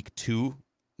Eagles in week 2,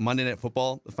 Monday Night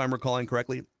Football, if I'm recalling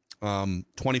correctly.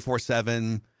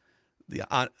 24-7.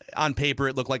 On paper,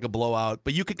 it looked like a blowout,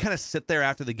 but you could kind of sit there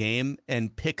after the game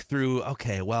and pick through,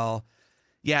 okay, well,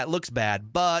 yeah, it looks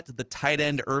bad, but the tight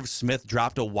end Irv Smith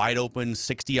dropped a wide open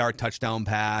 60-yard touchdown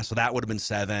pass, so that would have been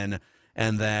 7.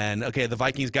 And then, okay, the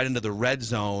Vikings got into the red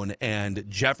zone, and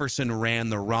Jefferson ran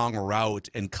the wrong route,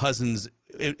 and Cousins,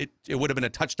 it would have been a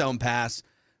touchdown pass,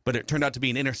 but it turned out to be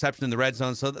an interception in the red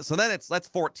zone. So then that's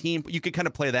 14. You could kind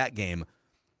of play that game.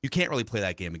 You can't really play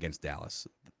that game against Dallas.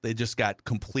 They just got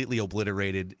completely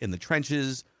obliterated in the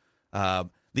trenches.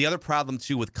 The other problem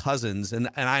too with Cousins, and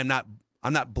I'm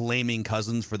not blaming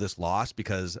Cousins for this loss,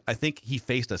 because I think he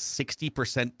faced a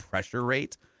 60% pressure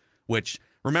rate, which,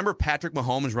 remember Patrick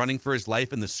Mahomes running for his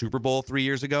life in the Super Bowl 3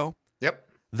 years ago? Yep.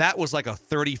 That was like a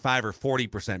 35 or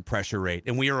 40% pressure rate.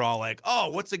 And we were all like, oh,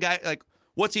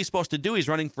 what's he supposed to do? He's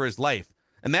running for his life.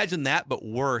 Imagine that, but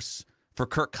worse for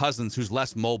Kirk Cousins, who's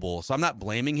less mobile. So I'm not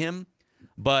blaming him,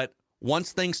 but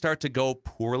once things start to go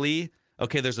poorly,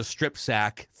 okay, there's a strip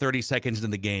sack 30 seconds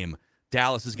into the game.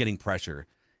 Dallas is getting pressure.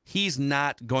 He's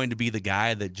not going to be the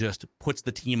guy that just puts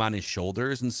the team on his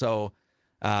shoulders. And so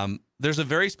there's a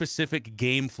very specific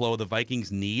game flow the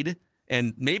Vikings need,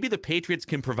 and maybe the Patriots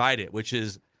can provide it, which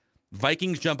is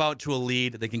Vikings jump out to a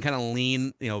lead. They can kind of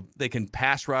lean, they can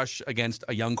pass rush against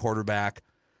a young quarterback.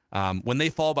 When they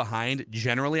fall behind,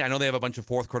 generally, I know they have a bunch of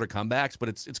fourth quarter comebacks, but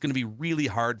it's going to be really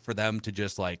hard for them to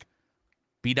just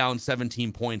be down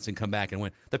 17 points and come back and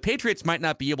win. The Patriots might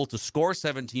not be able to score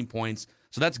 17 points,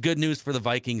 so that's good news for the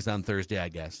Vikings on Thursday, I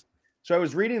guess. So I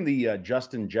was reading the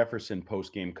Justin Jefferson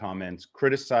postgame comments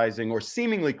criticizing or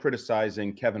seemingly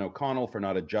criticizing Kevin O'Connell for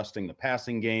not adjusting the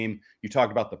passing game. You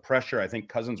talked about the pressure. I think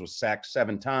Cousins was sacked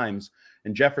 7 times.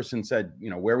 And Jefferson said,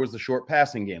 where was the short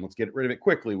passing game? Let's get rid of it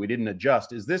quickly. We didn't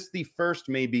adjust. Is this the first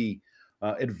maybe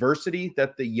adversity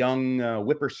that the young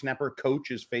whippersnapper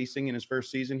coach is facing in his first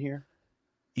season here?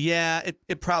 Yeah,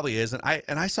 it probably is. And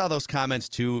I saw those comments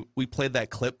too. We played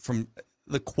that clip from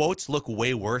the quotes look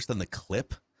way worse than the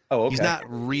clip. Oh, okay. He's not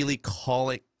really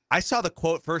calling. I saw the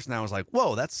quote first and I was like,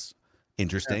 whoa, that's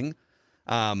interesting.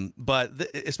 Yeah. But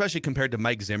especially compared to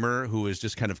Mike Zimmer, who is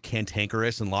just kind of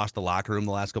cantankerous and lost the locker room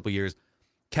the last couple of years,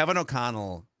 Kevin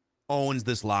O'Connell owns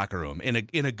this locker room in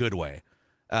a good way.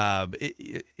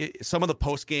 Some of the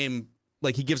post game,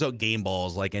 he gives out game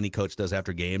balls like any coach does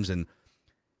after games, and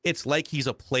it's like he's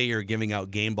a player giving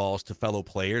out game balls to fellow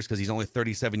players because he's only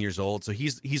 37 years old. So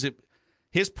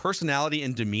his personality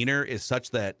and demeanor is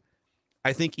such that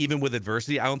I think even with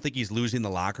adversity, I don't think he's losing the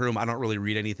locker room. I don't really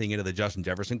read anything into the Justin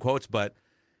Jefferson quotes, but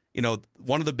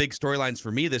one of the big storylines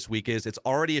for me this week is it's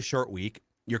already a short week.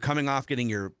 You're coming off getting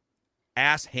your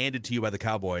ass handed to you by the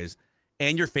Cowboys,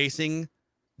 and you're facing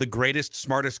the greatest,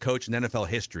 smartest coach in NFL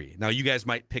history. Now, you guys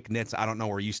might pick nits. I don't know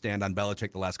where you stand on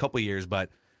Belichick the last couple of years, but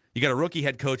you got a rookie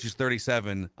head coach who's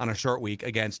 37 on a short week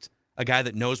against a guy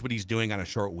that knows what he's doing on a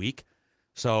short week.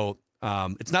 So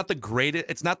it's not the greatest,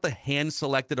 it's not the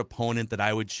hand-selected opponent that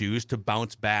I would choose to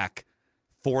bounce back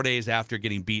 4 days after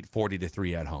getting beat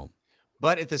 40-3 at home.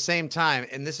 But at the same time,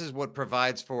 and this is what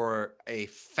provides for a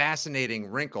fascinating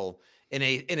wrinkle in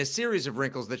a series of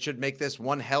wrinkles that should make this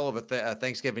one hell of a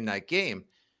Thanksgiving night game,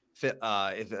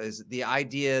 is the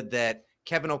idea that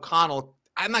Kevin O'Connell,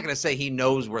 I'm not going to say he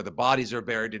knows where the bodies are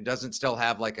buried and doesn't still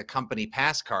have a company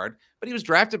pass card, but he was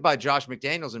drafted by Josh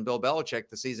McDaniels and Bill Belichick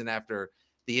the season after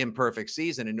the imperfect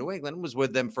season in New England, was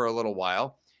with them for a little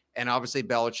while. And obviously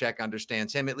Belichick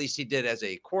understands him. At least he did as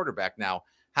a quarterback. Now,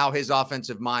 how his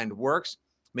offensive mind works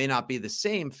may not be the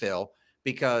same, Phil,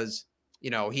 because,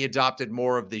 he adopted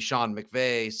more of the Sean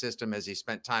McVay system as he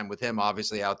spent time with him,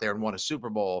 obviously out there, and won a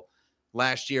Super Bowl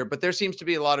last year. But there seems to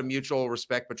be a lot of mutual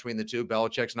respect between the two.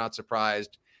 Belichick's not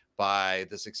surprised by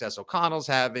the success O'Connell's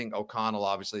having. O'Connell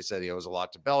obviously said he owes a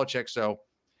lot to Belichick. So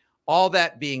all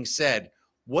that being said,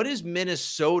 what is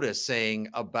Minnesota saying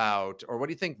about, or what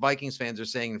do you think Vikings fans are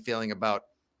saying and feeling about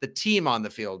the team on the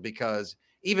field? Because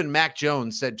even Mac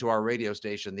Jones said to our radio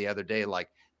station the other day,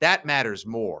 that matters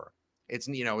more. It's,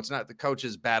 it's not the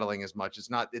coaches battling as much. It's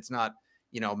not,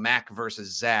 Mac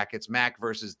versus Zach. It's Mac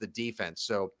versus the defense.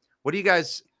 So what do you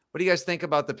guys think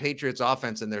about the Patriots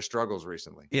offense and their struggles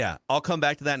recently? Yeah, I'll come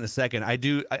back to that in a second.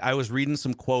 I was reading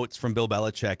some quotes from Bill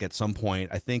Belichick at some point.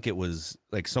 I think it was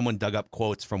someone dug up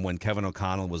quotes from when Kevin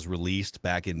O'Connell was released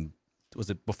back in, was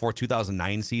it before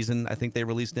 2009 season? I think they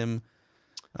released him.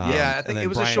 Yeah, I think it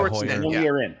was a short stint. 1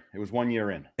 year in. It was 1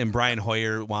 year in. And Brian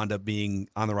Hoyer wound up being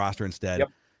on the roster instead. Yep.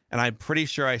 and I'm pretty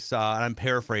sure I saw, and I'm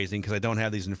paraphrasing because I don't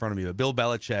have these in front of me, but Bill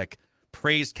Belichick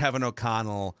praised Kevin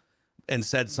O'Connell and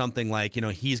said something like,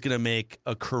 he's going to make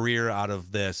a career out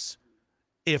of this,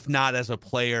 if not as a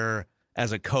player,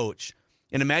 as a coach.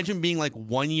 And imagine being like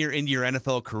 1 year into your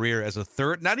NFL career as a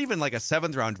third, not even like a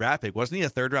 7th-round draft pick. Wasn't he a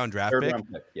 3rd-round draft pick?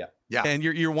 3rd-round pick, yeah. Yeah. And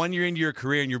you're 1 year into your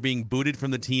career and you're being booted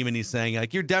from the team, and he's saying,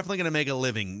 like, you're definitely going to make a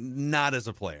living, not as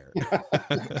a player.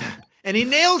 And he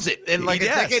nails it. And like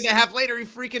Yes. a decade and a half later, he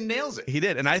freaking nails it. He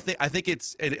did. And I think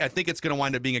it's going to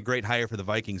wind up being a great hire for the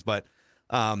Vikings. But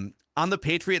on the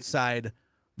Patriots side,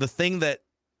 the thing that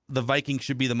the Vikings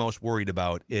should be the most worried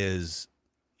about is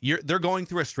they're going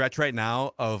through a stretch right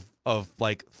now of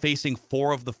like facing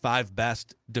 4 of the 5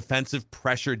 best defensive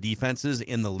pressure defenses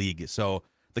in the league. So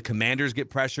the Commanders get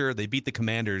pressure. They beat the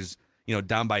Commanders,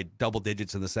 down by double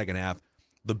digits in the second half.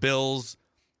 The Bills,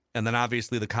 and then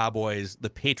obviously the Cowboys, the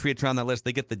Patriots are on that list.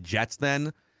 They get the Jets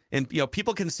then. And,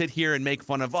 people can sit here and make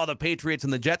fun of, the Patriots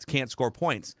and the Jets can't score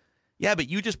points. Yeah, but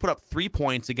you just put up 3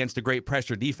 points against a great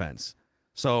pressure defense.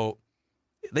 So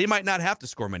they might not have to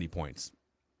score many points.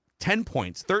 10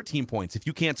 points, 13 points if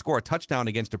you can't score a touchdown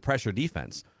against a pressure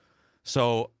defense.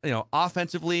 So,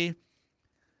 offensively,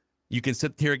 you can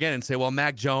sit here again and say, well,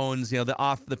 Mac Jones,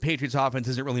 the Patriots offense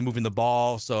isn't really moving the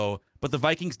ball. But the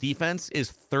Vikings defense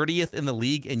is 30th in the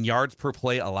league in yards per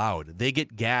play allowed. They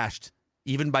get gashed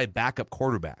even by backup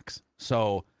quarterbacks.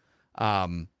 So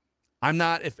I'm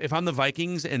not, if I'm the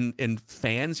Vikings and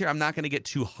fans here, I'm not going to get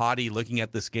too haughty looking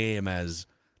at this game as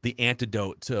the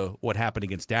antidote to what happened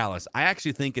against Dallas. I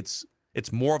actually think it's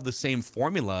more of the same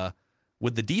formula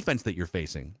with the defense that you're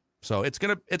facing. So it's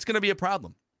gonna be a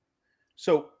problem.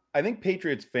 So I think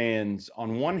Patriots fans,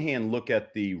 on one hand, look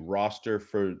at the roster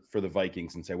for the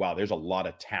Vikings and say, wow, there's a lot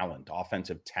of talent,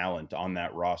 offensive talent on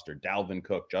that roster. Dalvin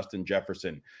Cook, Justin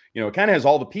Jefferson, it kind of has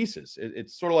all the pieces.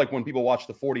 It's sort of like when people watch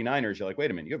the 49ers, you're like, wait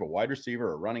a minute, you have a wide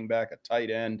receiver, a running back, a tight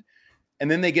end. And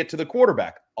then they get to the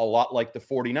quarterback, a lot like the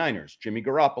 49ers. Jimmy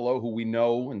Garoppolo, who we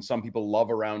know and some people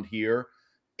love around here,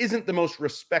 isn't the most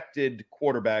respected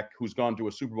quarterback who's gone to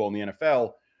a Super Bowl in the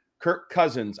NFL. Kirk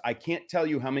Cousins, I can't tell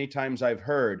you how many times I've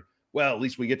heard, well, at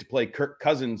least we get to play Kirk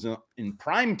Cousins in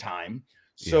prime time.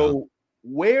 So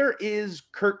where is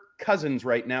Kirk Cousins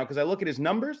right now? Because I look at his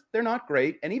numbers, they're not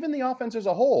great. And even the offense as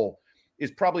a whole is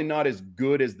probably not as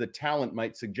good as the talent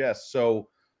might suggest. So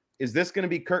is this going to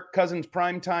be Kirk Cousins'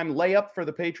 primetime layup for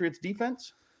the Patriots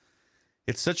defense?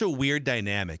 It's such a weird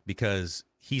dynamic because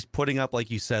he's putting up,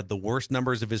 like you said, the worst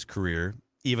numbers of his career,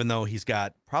 even though he's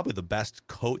got probably the best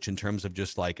coach in terms of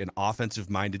just like an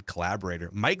offensive-minded collaborator.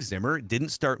 Mike Zimmer didn't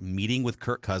start meeting with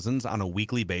Kirk Cousins on a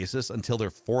weekly basis until their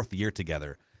 4th year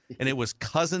together. And it was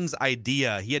Cousins'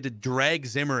 idea. He had to drag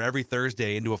Zimmer every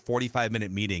Thursday into a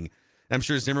 45-minute meeting. I'm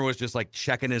sure Zimmer was just like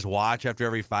checking his watch after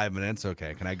every 5 minutes.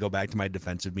 Okay, can I go back to my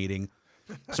defensive meeting?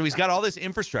 So he's got all this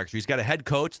infrastructure. He's got a head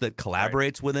coach that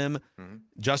collaborates with him. Mm-hmm.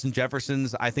 Justin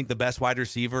Jefferson's, I think, the best wide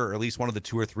receiver, or at least one of the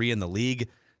 2 or 3 in the league.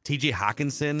 TJ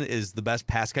Hawkinson is the best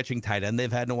pass-catching tight end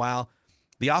they've had in a while.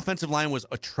 The offensive line was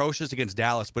atrocious against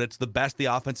Dallas, but it's the best the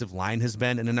offensive line has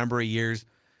been in a number of years.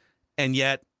 And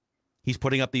yet he's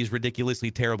putting up these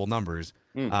ridiculously terrible numbers.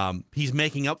 He's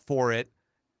making up for it,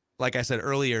 like I said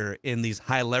earlier, in these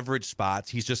high leverage spots.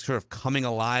 He's just sort of coming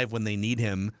alive when they need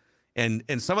him. And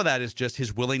some of that is just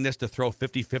his willingness to throw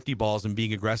 50-50 balls and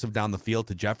being aggressive down the field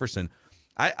to Jefferson.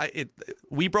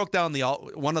 We broke down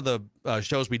one of the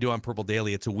shows we do on Purple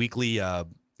Daily. It's a weekly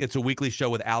show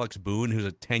with Alex Boone, who's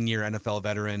a 10-year NFL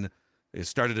veteran. He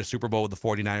started a Super Bowl with the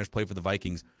 49ers, played for the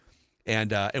Vikings.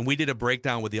 And we did a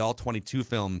breakdown with the All-22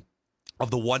 film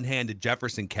of the one-handed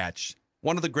Jefferson catch.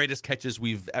 One of the greatest catches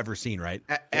we've ever seen, right?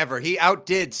 Ever. He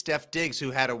outdid Steph Diggs,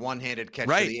 who had a one-handed catch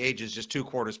for the ages just 2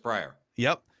 quarters prior.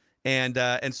 Yep.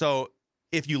 And so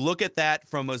if you look at that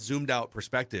from a zoomed-out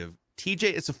perspective,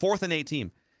 it's a 4th and 8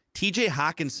 team. TJ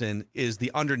Hawkinson is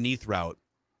the underneath route,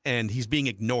 and he's being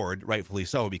ignored, rightfully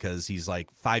so, because he's like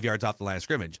 5 yards off the line of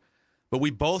scrimmage. But we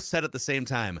both said at the same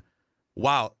time,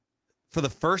 wow, for the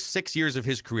first 6 years of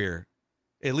his career,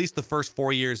 at least the first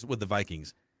 4 years with the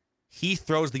Vikings, he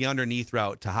throws the underneath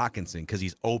route to Hawkinson because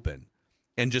he's open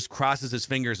and just crosses his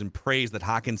fingers and prays that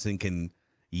Hawkinson can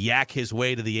yak his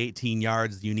way to the 18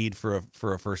 yards you need for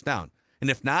a first down. And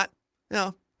if not,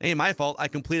 ain't my fault. I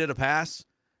completed a pass.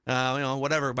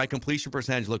 Whatever. My completion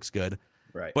percentage looks good.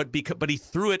 Right. But he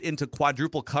threw it into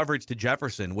quadruple coverage to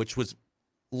Jefferson, which was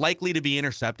likely to be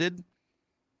intercepted,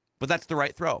 but that's the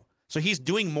right throw. So he's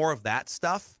doing more of that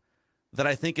stuff that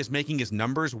I think is making his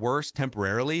numbers worse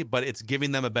temporarily, but it's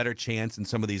giving them a better chance in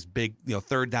some of these big,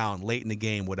 third down, late in the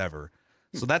game, whatever.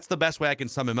 So that's the best way I can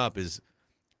sum him up, is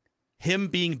him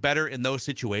being better in those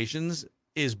situations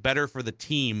is better for the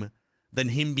team than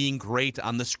him being great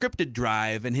on the scripted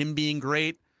drive and him being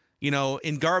great,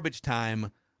 in garbage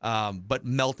time, but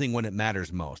melting when it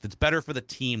matters most. It's better for the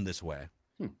team this way.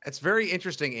 It's very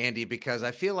interesting, Andy, because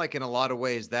I feel like in a lot of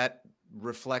ways that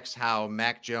reflects how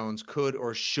Mac Jones could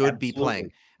or should be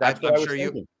playing. That's what I'm I was sure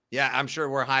thinking. I'm sure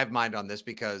we're hive mind on this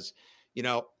because,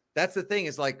 that's the thing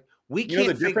is like we You know,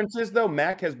 can't the difference is, though,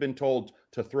 Mac has been told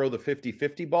to throw the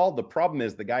 50-50 ball. The problem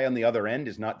is the guy on the other end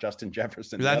is not Justin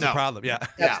Jefferson. That's the problem. Yeah.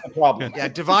 That's the problem. Yeah.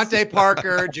 Devontae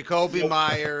Parker, Jacoby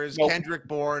Myers, Kendrick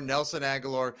Bourne, Nelson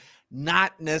Aguilar,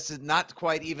 not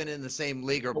quite even in the same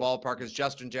league or ballpark as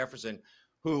Justin Jefferson,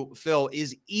 who, Phil,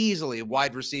 is easily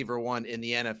wide receiver 1 in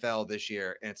the NFL this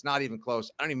year. And it's not even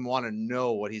close. I don't even want to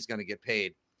know what he's going to get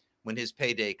paid when his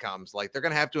payday comes. Like, they're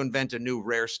going to have to invent a new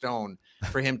rare stone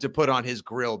for him to put on his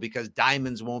grill because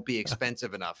diamonds won't be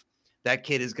expensive enough. That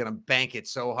kid is going to bank it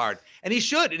so hard. And he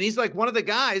should. And he's like one of the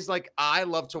guys like I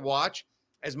love to watch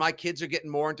as my kids are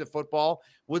getting more into football.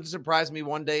 Wouldn't surprise me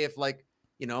one day if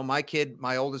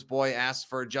my oldest boy asks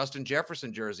for a Justin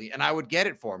Jefferson jersey and I would get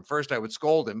it for him. First, I would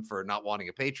scold him for not wanting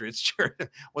a Patriots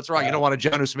jersey. What's wrong? You don't want a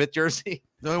Jonnu Smith jersey?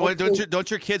 No, don't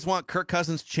your kids want Kirk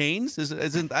Cousins chains?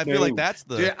 Isn't I feel like that's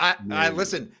the. Dude, I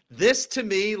listen. This to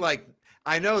me, like,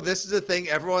 I know this is a thing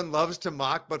everyone loves to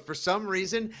mock, but for some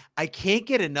reason, I can't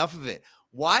get enough of it.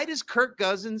 Why does Kirk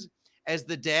Cousins, as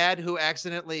the dad who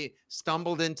accidentally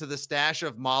stumbled into the stash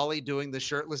of Molly doing the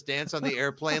shirtless dance on the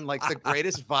airplane, like the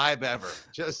greatest vibe ever?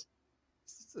 Just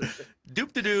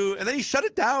doop-de-doo. And then he shut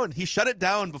it down. He shut it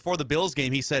down before the Bills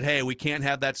game. He said, hey, we can't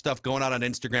have that stuff going out on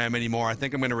Instagram anymore. I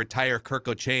think I'm going to retire Kirk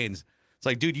O'Chains. It's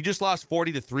like, dude, you just lost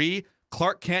 40-3.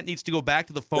 Clark Kent needs to go back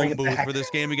to the phone booth for this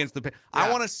game against the.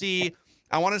 I want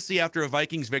to see after a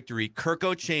Vikings victory, Kirk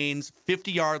O'Chains,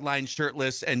 50-yard line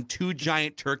shirtless, and 2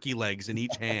 giant turkey legs in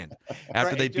each hand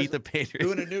after they beat the Patriots.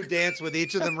 Doing a new dance with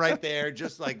each of them right there,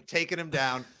 just like taking them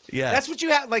down. Yeah, that's what you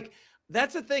have. Like,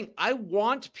 that's the thing. I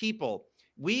want people.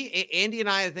 Andy and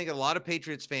I think a lot of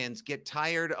Patriots fans get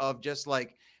tired of just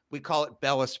like, we call it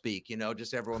Bella speak,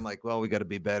 just everyone like, well, we got to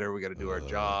be better. We got to do our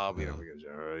job.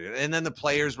 And then the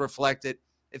players reflect it.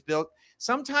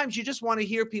 Sometimes you just want to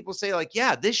hear people say like,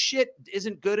 yeah, this shit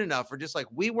isn't good enough, or just like,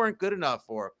 we weren't good enough,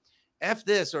 or F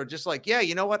this, or just like, yeah,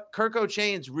 you know what? Kirk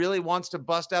O'Chains really wants to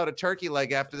bust out a turkey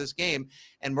leg after this game,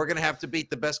 and we're going to have to beat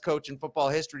the best coach in football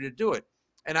history to do it.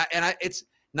 And it's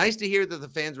nice to hear that the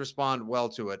fans respond well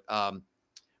to it.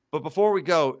 But before we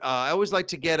go, I always like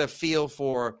to get a feel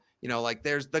for, like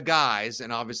there's the guys,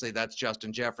 and obviously that's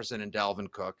Justin Jefferson and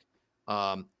Dalvin Cook.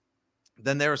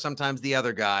 Then there are sometimes the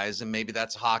other guys, and maybe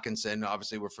that's Hawkinson.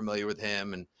 Obviously, we're familiar with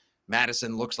him. And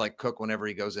Madison looks like Cook whenever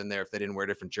he goes in there. If they didn't wear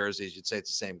different jerseys, you'd say it's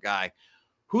the same guy.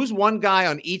 Who's one guy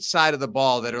on each side of the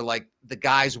ball that are like the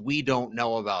guys we don't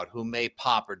know about who may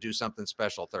pop or do something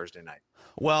special Thursday night?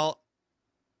 Well,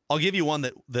 I'll give you one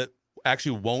that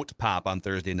actually won't pop on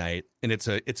Thursday night, and it's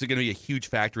going to be a huge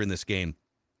factor in this game.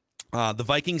 The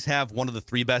Vikings have one of the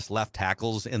 3 best left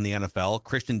tackles in the NFL,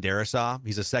 Christian Darrisaw.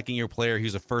 He's a second-year player. He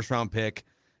was a first-round pick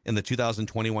in the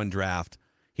 2021 draft.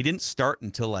 He didn't start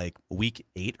until like week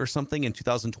 8 or something in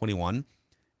 2021.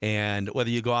 And whether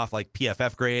you go off like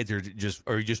PFF grades or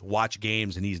you just watch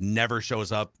games and he never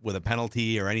shows up with a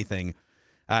penalty or anything,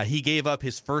 he gave up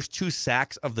his first 2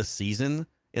 sacks of the season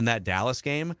in that Dallas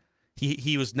game.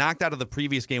 He was knocked out of the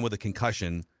previous game with a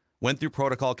concussion, went through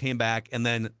protocol, came back, and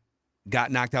then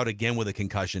got knocked out again with a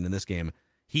concussion in this game.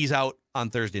 He's out on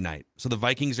Thursday night. So the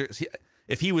Vikings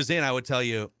if he was in, I would tell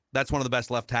you that's one of the best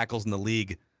left tackles in the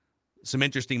league. Some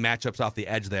interesting matchups off the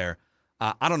edge there.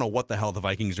 I don't know what the hell the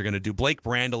Vikings are going to do. Blake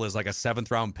Brandel is like a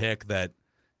 7th-round pick that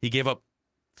he gave up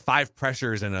 5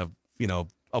 pressures and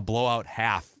a blowout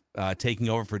half taking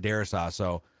over for Darrisaw.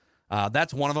 So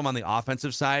that's one of them on the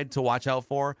offensive side to watch out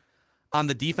for. On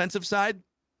the defensive side,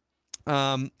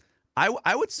 I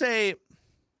would say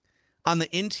on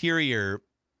the interior,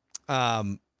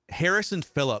 Harrison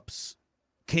Phillips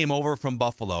came over from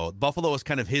Buffalo. Buffalo was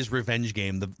kind of his revenge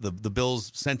game. The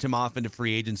Bills sent him off into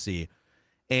free agency,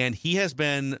 and he has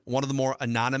been one of the more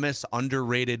anonymous,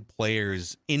 underrated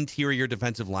players, interior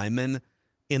defensive linemen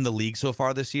in the league so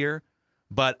far this year.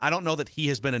 But I don't know that he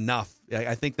has been enough.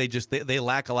 I think they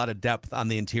lack a lot of depth on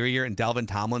the interior, and Dalvin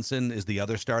Tomlinson is the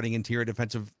other starting interior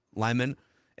defensive lineman,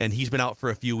 and he's been out for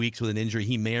a few weeks with an injury.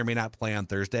 He may or may not play on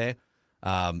Thursday.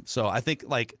 So I think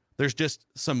like there's just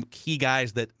some key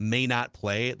guys that may not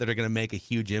play that are going to make a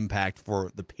huge impact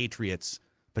for the Patriots'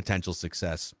 potential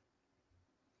success.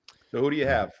 So who do you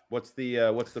have? What's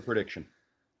the prediction?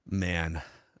 Man,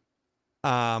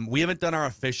 we haven't done our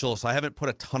official, so I haven't put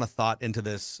a ton of thought into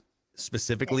this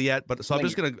specifically yet, but so I'm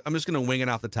just gonna wing it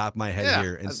off the top of my head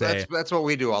here and say that's what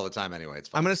we do all the time anyway. It's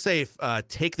fine. I'm gonna say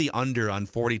take the under on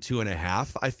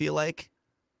 42.5. I feel like.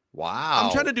 Wow.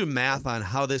 I'm trying to do math on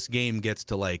how this game gets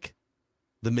to like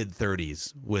the mid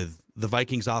 30s with the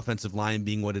Vikings offensive line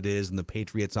being what it is and the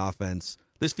Patriots offense.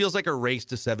 This feels like a race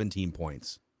to 17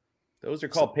 points. Those are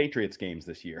called Patriots games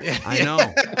this year. I know.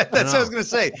 That's what I was going to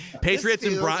say. Patriots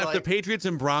and if the Patriots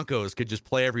and Broncos could just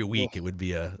play every week, it would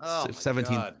be a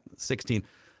 17-16.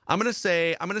 I'm going to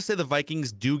say the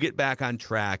Vikings do get back on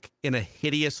track in a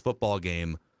hideous football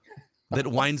game that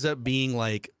winds up being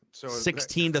like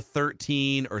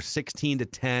 16-13 or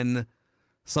 16-10,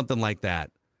 something like that.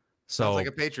 So sounds like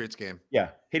a Patriots game.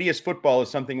 Yeah. Hideous football is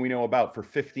something we know about for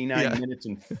 59 minutes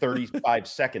and 35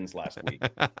 seconds last week.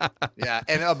 Yeah.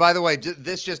 And by the way,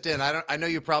 this just in, I know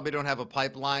you probably don't have a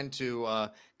pipeline to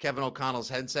Kevin O'Connell's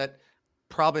headset.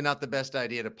 Probably not the best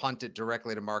idea to punt it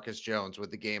directly to Marcus Jones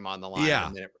with the game on the line.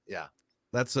 Yeah.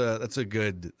 That's a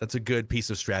good piece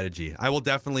of strategy. I will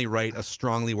definitely write a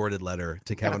strongly worded letter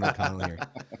to Kevin O'Connell here.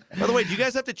 By the way, do you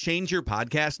guys have to change your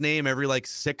podcast name every like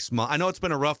 6 months? I know it's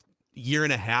been a rough year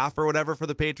and a half or whatever for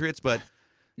the Patriots, but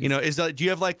do you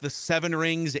have like the 7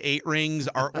 rings, 8 rings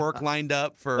artwork lined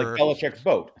up for like Belichick's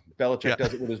boat? Belichick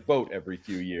does it with his boat every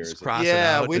few years.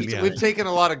 We've taken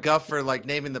a lot of guff for like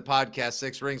naming the podcast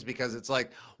 6 Rings because it's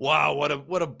like, wow, what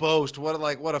a boast,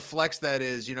 what a flex that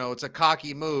is. It's a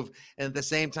cocky move, and at the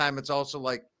same time, it's also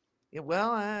like, I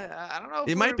don't know.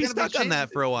 It might be stuck on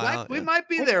that for a while. We might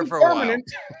be there for a while.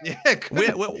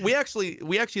 we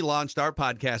actually launched our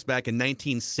podcast back in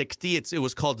 1960. It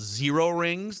was called Zero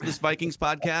Rings, this Vikings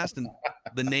podcast, and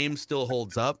the name still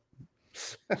holds up.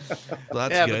 So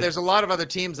that's good. But there's a lot of other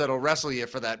teams that'll wrestle you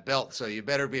for that belt, so you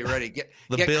better be ready. Get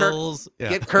Bills.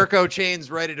 Get Kirko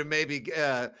Chains ready to maybe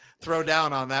throw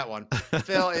down on that one.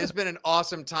 Phil, it's been an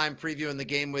awesome time previewing the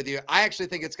game with you. I actually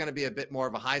think it's going to be a bit more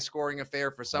of a high-scoring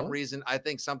affair for some reason. I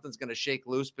think something's going to shake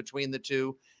loose between the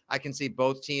two. I can see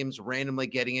both teams randomly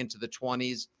getting into the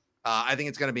 20s. I think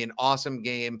it's going to be an awesome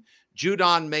game.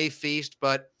 Judon may feast,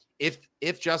 but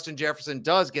if Justin Jefferson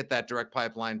does get that direct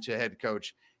pipeline to head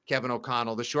coach Kevin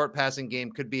O'Connell, the short passing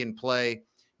game could be in play.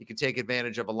 You could take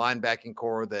advantage of a linebacking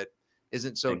core that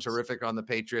isn't so terrific on the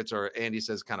Patriots, or Andy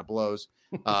says kind of blows.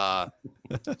 So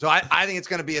I think it's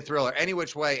going to be a thriller. Any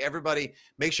which way, everybody,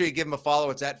 make sure you give him a follow.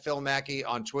 It's at Phil Mackey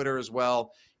on Twitter as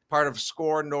well. Part of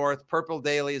Score North. Purple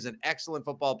Daily is an excellent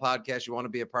football podcast. You want to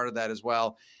be a part of that as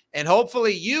well. And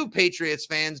hopefully you, Patriots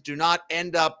fans, do not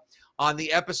end up on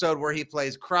the episode where he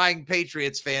plays crying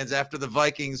Patriots fans after the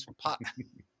Vikings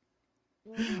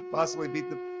possibly beat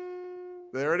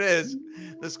there it is,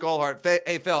 the Skull Heart.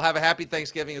 Hey, Phil, have a happy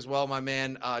Thanksgiving as well, my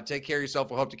man. Take care of yourself.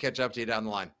 We'll hope to catch up to you down the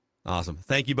line. Awesome.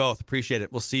 Thank you both. Appreciate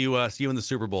it. We'll see you in the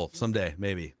Super Bowl someday,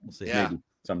 maybe. We'll see. Yeah. Maybe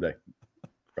someday.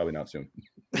 Probably not soon.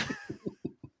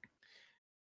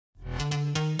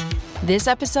 This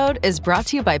episode is brought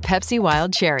to you by Pepsi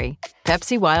Wild Cherry.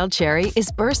 Pepsi Wild Cherry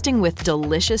is bursting with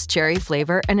delicious cherry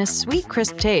flavor and a sweet,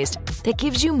 crisp taste that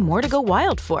gives you more to go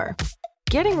wild for.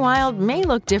 Getting wild may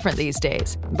look different these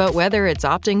days, but whether it's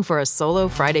opting for a solo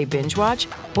Friday binge watch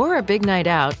or a big night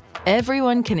out,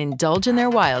 everyone can indulge in their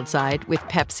wild side with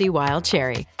Pepsi Wild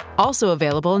Cherry. Also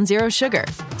available in Zero Sugar.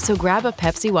 So grab a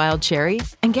Pepsi Wild Cherry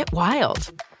and get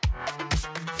wild.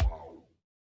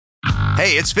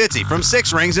 Hey, it's Fitzy from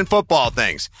 6 Rings and Football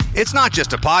Things. It's not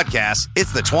just a podcast,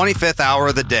 it's the 25th hour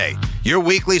of the day. Your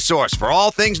weekly source for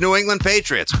all things New England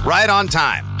Patriots, right on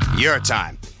time. Your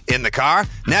time. In the car,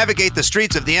 navigate the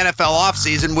streets of the NFL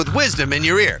offseason with wisdom in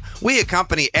your ear. We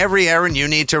accompany every errand you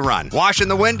need to run. Washing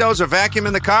the windows or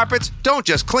vacuuming the carpets? Don't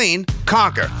just clean,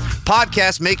 conquer.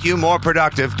 Podcasts make you more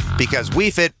productive because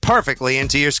we fit perfectly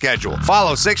into your schedule.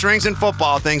 Follow 6 Rings and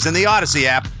Football Things in the Odyssey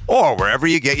app or wherever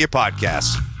you get your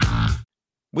podcasts.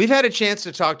 We've had a chance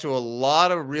to talk to a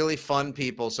lot of really fun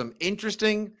people, some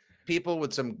interesting people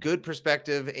with some good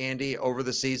perspective, Andy, over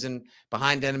the season,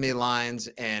 behind enemy lines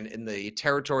and in the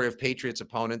territory of Patriots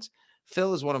opponents.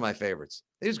 Phil is one of my favorites.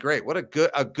 He was great. What a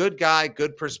good guy,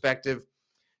 good perspective.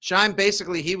 Shime,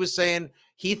 basically, he was saying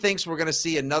he thinks we're going to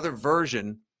see another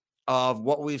version of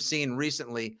what we've seen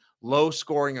recently,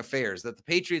 low-scoring affairs, that the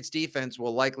Patriots defense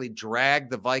will likely drag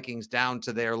the Vikings down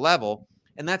to their level.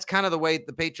 And that's kind of the way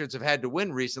the Patriots have had to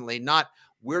win recently, not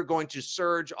we're going to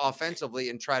surge offensively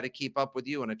and try to keep up with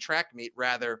you in a track meet.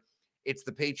 Rather, it's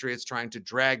the Patriots trying to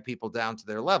drag people down to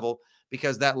their level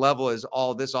because that level is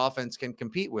all this offense can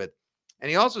compete with. And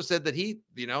he also said that he,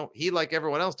 like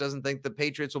everyone else, doesn't think the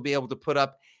Patriots will be able to put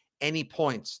up any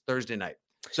points Thursday night.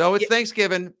 So it's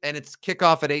Thanksgiving and it's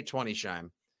kickoff at 8:20,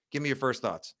 Shime. Give me your first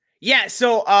thoughts. Yeah,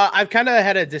 so I've kind of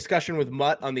had a discussion with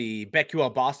Mutt on the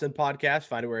BetQL Boston podcast,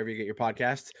 find it wherever you get your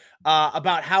podcasts,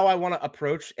 about how I want to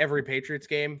approach every Patriots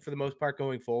game for the most part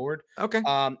going forward. Okay.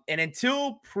 And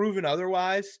until proven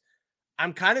otherwise,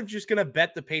 I'm kind of just going to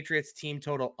bet the Patriots team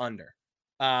total under.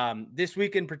 This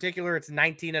week in particular, it's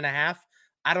 19.5.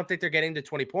 I don't think they're getting to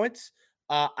 20 points.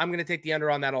 I'm going to take the under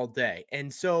on that all day.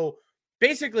 And so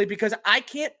basically, because I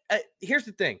can't, here's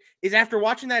the thing, is after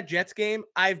watching that Jets game,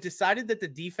 I've decided that the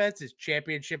defense is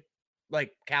championship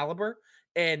like caliber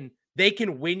and they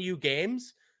can win you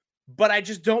games, but I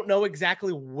just don't know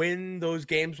exactly when those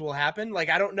games will happen. Like,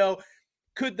 I don't know.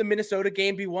 Could the Minnesota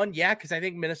game be won? Yeah, because I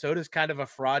think Minnesota is kind of a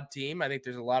fraud team. I think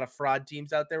there's a lot of fraud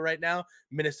teams out there right now,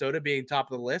 Minnesota being top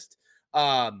of the list.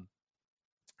 And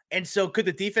so could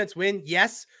the defense win?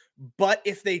 Yes. But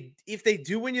if they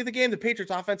do win you the game, the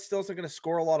Patriots offense still isn't going to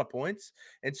score a lot of points.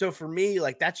 And so for me,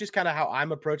 like, that's just kind of how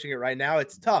I'm approaching it right now.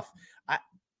 It's tough. I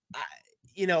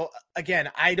again,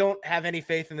 I don't have any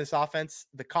faith in this offense,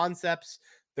 the concepts,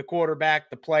 the quarterback,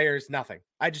 the players, nothing.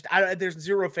 There's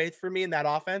zero faith for me in that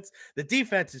offense. The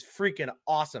defense is freaking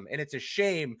awesome. And it's a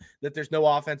shame that there's no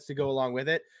offense to go along with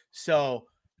it. So,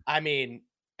 I mean,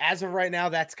 as of right now,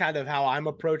 that's kind of how I'm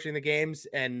approaching the games.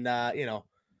 And,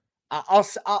 I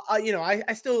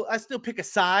still pick a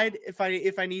side if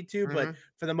I need to, but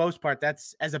for the most part,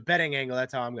 that's, as a betting angle,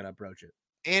 that's how I'm going to approach it.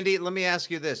 Andy, let me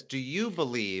ask you this. Do you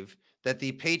believe that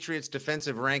the Patriots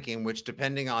defensive ranking, which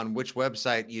depending on which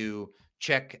website you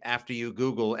check after you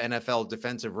Google NFL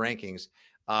defensive rankings,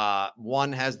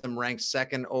 one has them ranked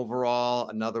second overall.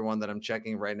 Another one that I'm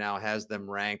checking right now has them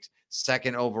ranked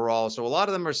second overall. So a lot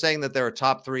of them are saying that they're a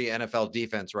top 3 NFL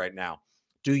defense right now.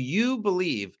 Do you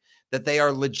believe that they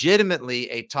are legitimately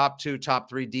a top 2, top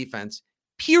 3 defense,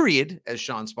 period, as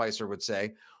Sean Spicer would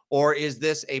say? Or is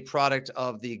this a product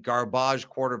of the garbage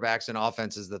quarterbacks and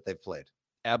offenses that they've played?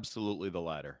 Absolutely the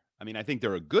latter. I mean, I think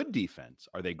they're a good defense.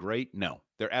 Are they great? No,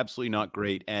 they're absolutely not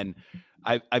great. And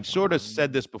I've sort of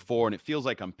said this before, and it feels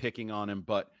like I'm picking on him,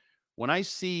 but when I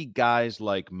see guys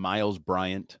like Miles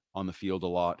Bryant on the field a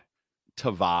lot,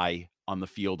 Tavai on the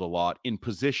field a lot, in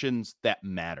positions that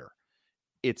matter,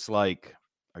 it's like,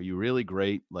 are you really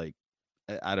great? Like,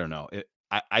 I don't know.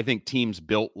 I think teams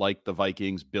built like the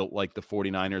Vikings, built like the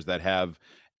 49ers that have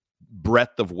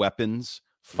breadth of weapons,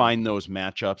 find those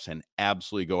matchups and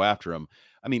absolutely go after them.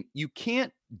 I mean, you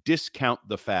can't discount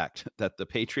the fact that the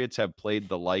Patriots have played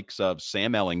the likes of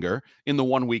Sam Ehlinger in the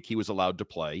 1 week he was allowed to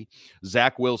play,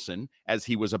 Zach Wilson as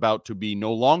he was about to be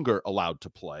no longer allowed to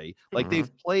play. Like,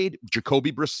 they've played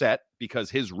Jacoby Brissett because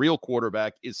his real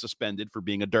quarterback is suspended for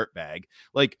being a dirtbag.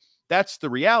 Like, that's the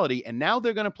reality. And now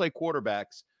they're going to play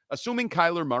quarterbacks, assuming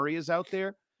Kyler Murray is out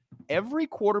there. Every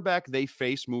quarterback they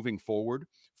face moving forward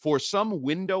for some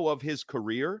window of his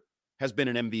career has been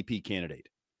an MVP candidate.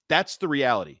 That's the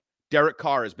reality. Derek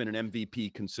Carr has been an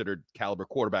MVP considered caliber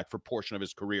quarterback for a portion of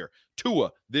his career. Tua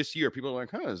this year, people are like,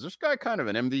 is this guy kind of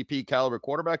an MVP caliber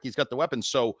quarterback? He's got the weapons.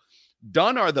 So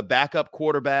done are the backup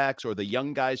quarterbacks or the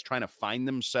young guys trying to find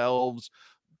themselves.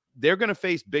 They're going to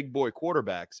face big boy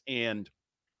quarterbacks. And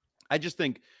I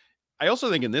also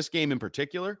think in this game in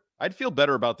particular, I'd feel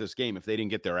better about this game if they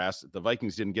didn't get the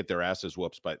Vikings didn't get their asses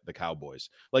whooped by the Cowboys.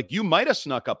 Like, you might have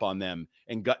snuck up on them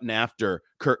and gotten after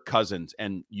Kirk Cousins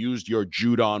and used your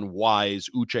Judon Wise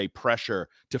Uche pressure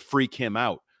to freak him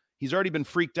out. He's already been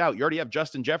freaked out. You already have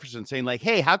Justin Jefferson saying, like,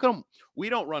 hey, how come we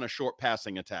don't run a short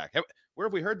passing attack? Where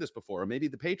have we heard this before? Or maybe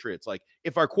the Patriots. Like,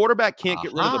 if our quarterback can't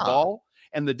get rid of the ball,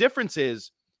 and the difference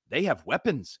is they have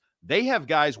weapons. They have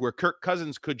guys where Kirk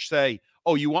Cousins could say,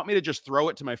 oh, you want me to just throw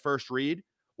it to my first read?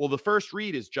 Well, the first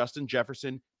read is Justin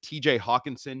Jefferson, TJ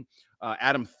Hawkinson,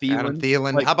 Adam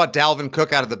Thielen. Like, how about Dalvin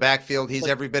Cook out of the backfield? He's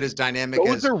every bit as dynamic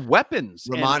as are weapons.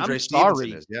 Ramondre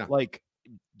Stevenson is. Yeah. Like,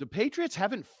 the Patriots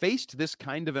haven't faced this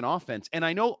kind of an offense. And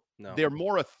I know they're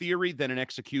more a theory than an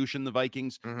execution, the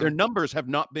Vikings. Their numbers have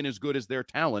not been as good as their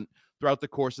talent throughout the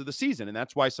course of the season. And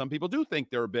that's why some people do think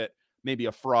they're maybe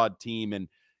a fraud team. And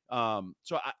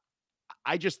so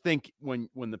I just think when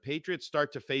the Patriots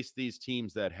start to face these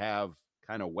teams that have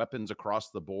kind of weapons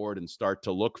across the board and start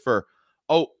to look for,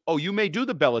 you may do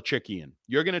the Belichickian.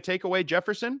 You're going to take away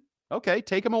Jefferson? Okay,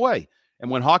 take him away. And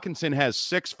when Hawkinson has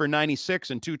 6 for 96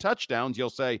 and 2 touchdowns,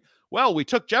 you'll say, well, we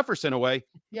took Jefferson away.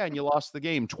 Yeah, and you lost the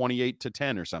game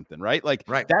 28-10 or something, right? Like,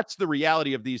 that's the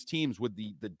reality of these teams with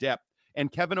the depth.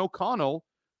 And Kevin O'Connell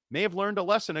may have learned a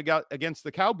lesson against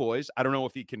the Cowboys. I don't know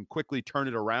if he can quickly turn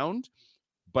it around,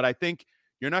 but I think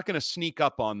you're not going to sneak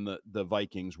up on the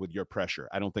Vikings with your pressure.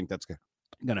 I don't think that's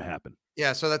going to happen.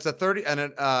 Yeah, so that's a 30 and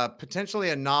a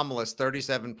potentially anomalous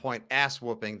 37-point ass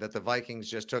whooping that the Vikings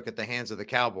just took at the hands of the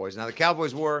Cowboys. Now, the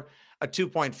Cowboys were a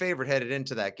 2-point favorite headed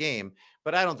into that game,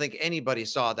 but I don't think anybody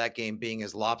saw that game being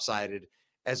as lopsided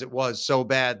as it was, so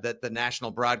bad that the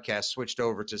national broadcast switched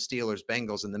over to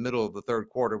Steelers-Bengals in the middle of the third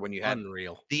quarter when you had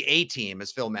Unreal. the A-team,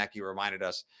 as Phil Mackey reminded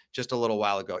us just a little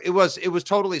while ago. It was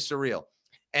totally surreal.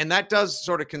 And that does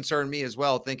sort of concern me as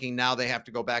well, thinking now they have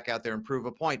to go back out there and prove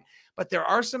a point. But there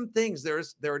are some things, there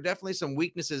are definitely some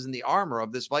weaknesses in the armor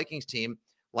of this Vikings team,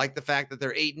 like the fact that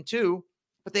they're 8-2,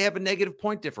 but they have a negative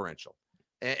point differential.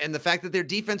 And the fact that their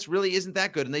defense really isn't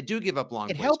that good, and they do give up long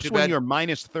plays. It helps when you're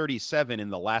minus 37 in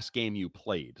the last game you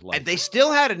played. And they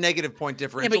still had a negative point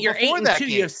differential. Yeah, but you're 8-2,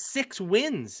 you have 6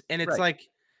 wins, and it's right.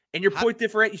 and your point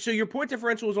differential. So your point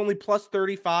differential was only plus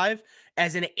 35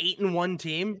 as an 8-1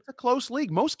 team. It's a close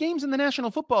league. Most games in the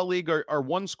National Football League are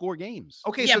one-score games.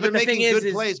 Okay, yeah, so they're making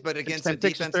good plays, but against a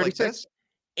defense like this,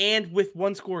 and with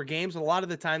one-score games, a lot of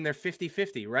the time they're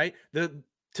 50-50, right?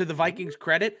 To the Vikings'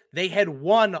 credit, they had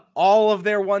won all of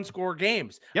their one-score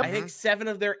games. Yep. I think 7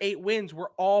 of their 8 wins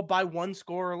were all by 1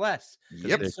 score or less.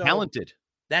 Yep, they're talented.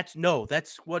 That's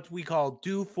what we call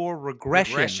due for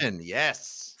regression. Regression,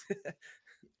 yes.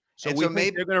 So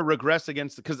maybe they're going to regress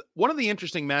against because one of the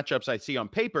interesting matchups I see on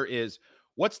paper is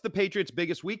what's the Patriots'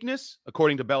 biggest weakness,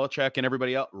 according to Belichick and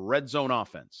everybody else? Red zone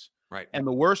offense. Right. And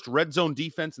the worst red zone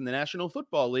defense in the National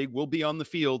Football League will be on the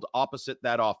field opposite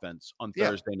that offense on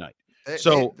Thursday night.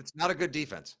 So it's not a good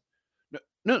defense.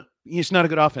 No, it's not a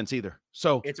good offense either.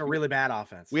 So it's a really bad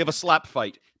offense. We have a slap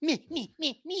fight. Me.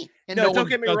 And no, don't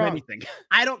get me wrong. Anything.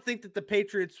 I don't think that the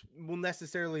Patriots will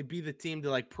necessarily be the team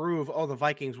to prove, the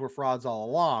Vikings were frauds all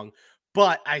along.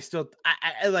 But I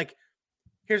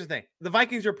here's the thing. The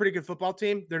Vikings are a pretty good football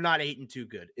team. They're not 8-2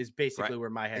 good is basically where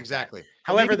my head's exactly. At.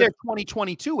 However, they're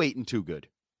 2022 8-2 good.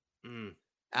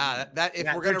 That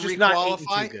if we're going to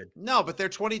requalify, no, but they're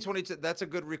 2022. That's a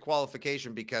good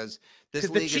requalification because this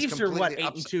league the Chiefs is completely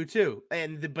are 8-2 too,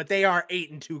 but they are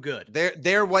 8-2 good.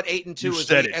 They're what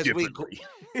 8-2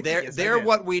 is. They're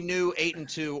what we knew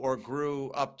 8-2 or grew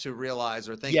up to realize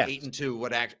or think 8-2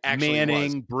 what actually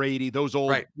Manning, was. Brady, those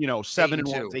old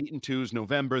 7-1s, 8-2s.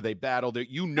 November they battled it.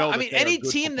 I mean, any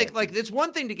team that it's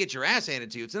one thing to get your ass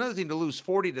handed to you. It's another thing to lose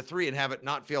 40-3 and have it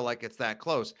not feel like it's that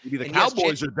close. Maybe the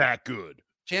Cowboys are that good.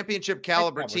 Championship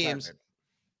caliber teams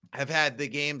have had the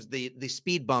games, the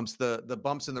speed bumps, the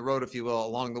bumps in the road, if you will,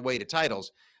 along the way to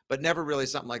titles, but never really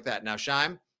something like that. Now,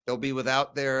 Scheim, they'll be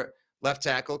without their left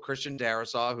tackle, Christian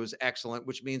Darrisaw, who's excellent,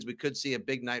 which means we could see a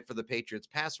big night for the Patriots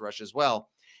pass rush as well.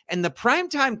 And the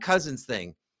primetime Cousins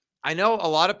thing, I know a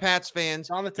lot of Pats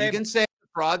fans, on the table. You can say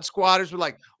fraud squatters were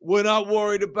like, we're not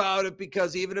worried about it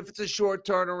because even if it's a short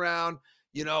turnaround,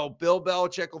 Bill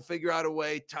Belichick will figure out a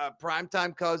way.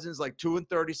 Primetime Cousins,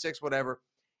 2-36, whatever.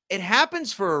 It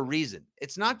happens for a reason.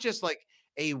 It's not just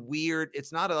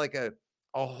it's not a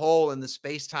hole in the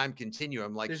space-time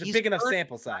continuum. There's a big enough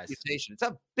sample size. It's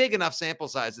a big enough sample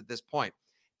size at this point.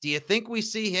 Do you think we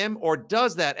see him, or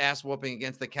does that ass whooping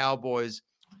against the Cowboys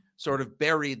sort of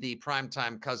bury the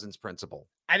primetime Cousins principle?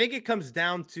 I think it comes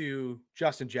down to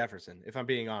Justin Jefferson, if I'm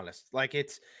being honest.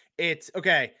 It's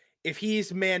okay. If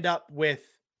he's manned up with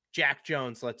Jack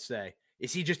Jones, let's say,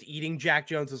 is he just eating Jack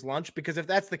Jones's lunch? Because if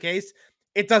that's the case,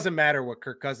 it doesn't matter what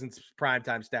Kirk Cousins'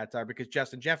 primetime stats are because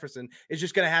Justin Jefferson is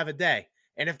just going to have a day.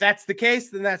 And if that's the case,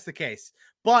 then that's the case.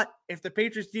 But if the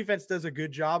Patriots defense does a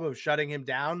good job of shutting him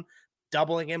down,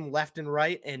 doubling him left and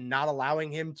right, and not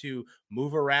allowing him to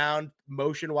move around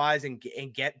motion-wise and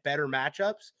get better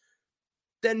matchups,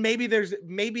 then maybe there's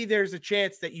a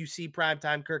chance that you see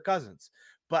primetime Kirk Cousins.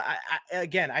 But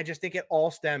I just think it all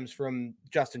stems from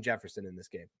Justin Jefferson in this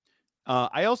game.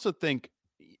 I also think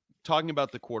talking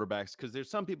about the quarterbacks, because there's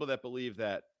some people that believe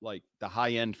that the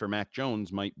high end for Mac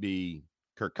Jones might be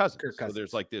Kirk Cousins. So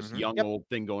there's this young old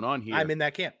thing going on here. I'm in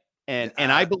that camp. And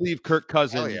I believe Kirk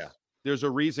Cousins, there's a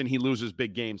reason he loses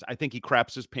big games. I think he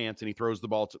craps his pants and he throws the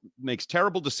ball, makes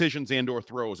terrible decisions and or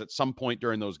throws at some point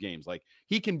during those games.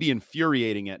 He can be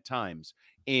infuriating at times.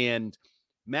 And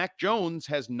Mac Jones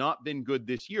has not been good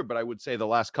this year, but I would say the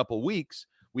last couple weeks,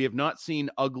 we have not seen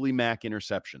ugly Mac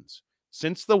interceptions.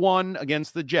 Since the one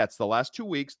against the Jets, the last 2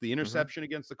 weeks, the interception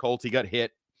against the Colts, he got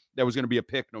hit. That was going to be a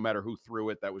pick no matter who threw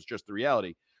it. That was just the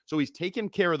reality. So he's taken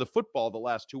care of the football the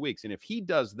last 2 weeks. And if he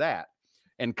does that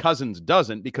and Cousins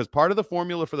doesn't, because part of the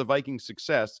formula for the Vikings'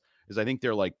 success is I think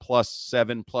they're +7,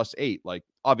 +8.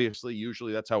 Obviously,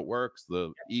 usually that's how it works.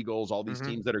 The Eagles, all these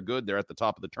teams that are good, they're at the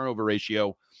top of the turnover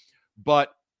ratio.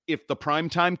 But if the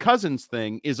primetime Cousins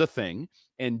thing is a thing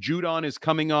and Judon is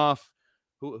coming off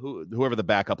whoever the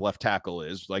backup left tackle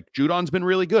is. Like, Judon's been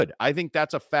really good. I think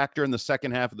that's a factor in the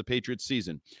second half of the Patriots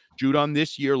season. Judon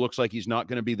this year looks like he's not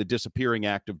going to be the disappearing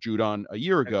act of Judon a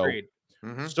year ago.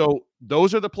 Mm-hmm. So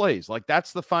those are the plays. Like,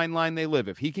 that's the fine line they live.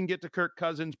 If he can get to Kirk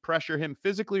Cousins, pressure him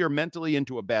physically or mentally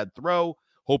into a bad throw,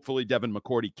 hopefully Devin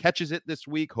McCourty catches it this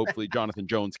week. Hopefully Jonathan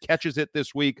Jones catches it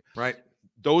this week. Right.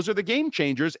 Those are the game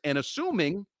changers. And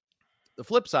assuming the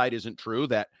flip side isn't true,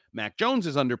 that Mac Jones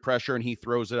is under pressure and he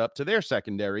throws it up to their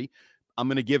secondary, I'm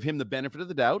going to give him the benefit of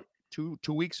the doubt. Two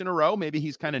weeks in a row, maybe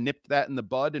he's kind of nipped that in the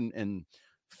bud and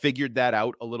figured that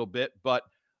out a little bit. But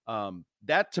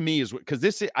that to me is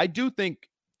because I do think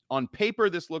on paper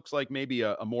this looks like maybe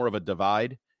a more of a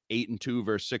divide. 8-2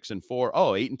 versus 6-4.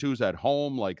 Oh, 8-2's at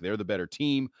home, like they're the better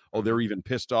team. Oh, they're even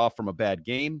pissed off from a bad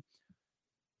game.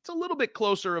 It's a little bit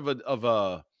closer of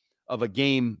a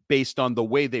game based on the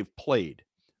way they've played.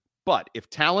 But if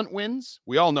talent wins,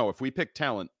 we all know if we pick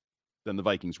talent, then the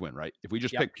Vikings win, right? If we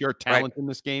just pick pure talent in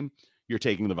this game, you're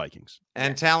taking the Vikings.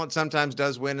 And talent sometimes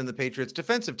does win, and the Patriots'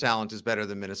 defensive talent is better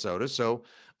than Minnesota. So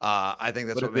I think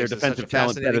that's what makes their defensive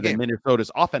talent better than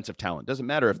Minnesota's offensive talent. Doesn't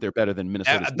matter if they're better than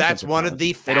Minnesota's. That's one of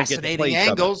the fascinating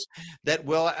angles that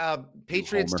will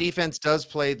Patriots defense does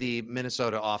play the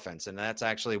Minnesota offense, and that's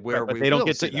actually where they don't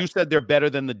get to. You said they're better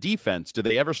than the defense. Do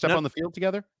they ever step on the field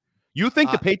together? You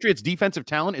think the Patriots' defensive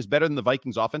talent is better than the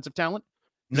Vikings' offensive talent?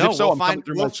 No, if so, I'm coming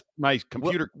through my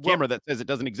computer camera that says it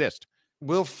doesn't exist.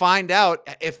 We'll find out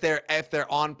if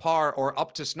they're on par or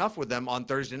up to snuff with them on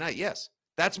Thursday night. Yes.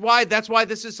 That's why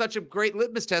this is such a great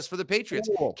litmus test for the Patriots.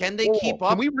 Can they keep up?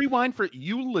 Can we rewind for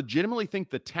you? Legitimately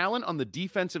think the talent on the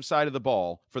defensive side of the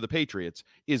ball for the Patriots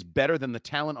is better than the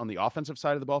talent on the offensive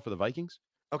side of the ball for the Vikings?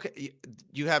 Okay,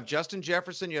 you have Justin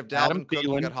Jefferson, you have Dalvin Cook,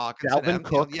 you got Hawkins, Dalvin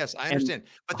Cook. Yes, I understand,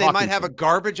 but they might have a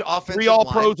garbage offensive 3 all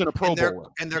line, pros and a Pro Bowler,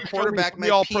 and their quarterback may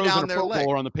all pee pros down and a their Pro leg.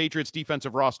 Bowler on the Patriots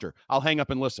defensive roster. I'll hang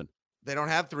up and listen. They don't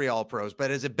have 3 all pros, but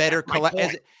as a better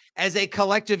as a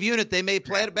collective unit, they may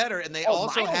play it better, and they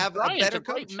also have a better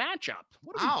great matchup.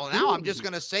 Now I'm just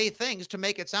going to say things to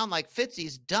make it sound like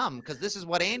Fitzy's dumb, because this is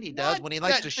what Andy does when he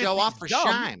likes to show off for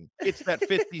shine. It's that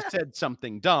Fitzy said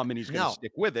something dumb, and he's going to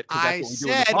stick with it. I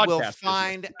said we'll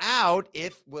find out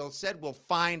if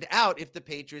the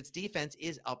Patriots defense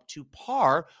is up to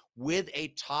par with a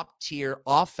top tier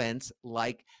offense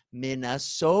like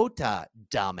Minnesota,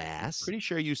 dumbass. Pretty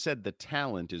sure you said the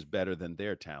talent is better than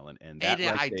their talent, and that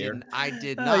I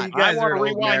did Oh, not. you guys I are an wanna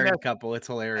old rewind married that. couple. It's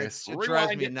hilarious. It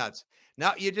drives me nuts.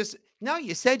 Now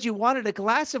you said you wanted a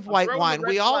glass of white wine.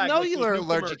 We all know you are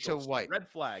allergic to white. Red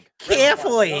flag.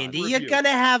 Careful, Andy. You're gonna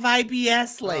have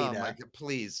IBS later. Oh my God,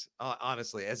 please,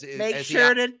 honestly, Make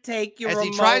sure to take your. As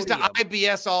he tries to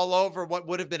IBS all over what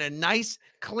would have been a nice,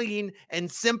 clean, and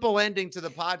simple ending to the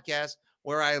podcast,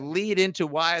 where I lead into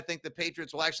why I think the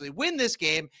Patriots will actually win this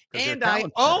game, and I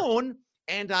own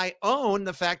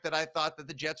the fact that I thought that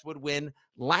the Jets would win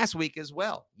last week as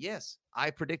well. Yes, I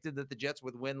predicted that the Jets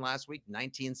would win last week,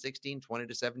 19-16,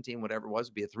 20-17, whatever it was,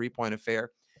 be a 3-point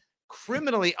affair.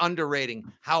 Criminally underrating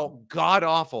how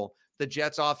god-awful the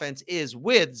Jets offense is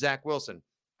with Zach Wilson.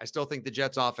 I still think the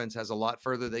Jets offense has a lot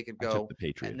further they could go,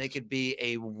 and they could be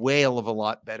a whale of a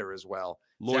lot better as well.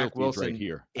 Zach Wilson right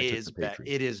here. is bad.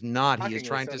 It is not. He is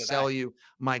trying to sell you.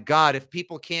 My God, if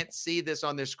people can't see this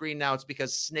on their screen now, it's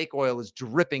because snake oil is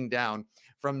dripping down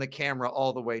from the camera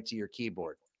all the way to your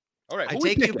keyboard. All right, I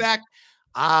take you back.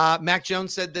 Mac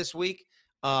Jones said this week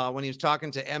when he was talking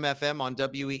to MFM on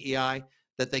WEEI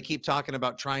that they keep talking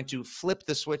about trying to flip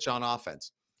the switch on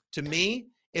offense. To me,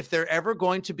 if they're ever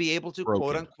going to be able to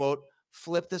quote unquote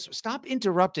flip this, stop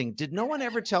interrupting. Did no one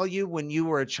ever tell you when you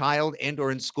were a child and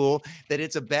or in school that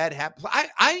it's a bad habit?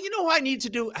 You know what I need to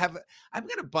do? I'm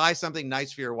going to buy something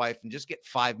nice for your wife and just get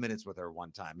 5 minutes with her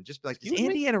one time and just be like, does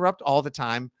Andy interrupt all the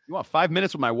time? You want 5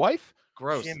 minutes with my wife?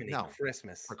 Gross. Jiminy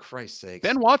Christmas. For Christ's sake.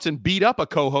 Ben Watson beat up a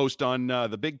co-host on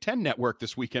the Big Ten Network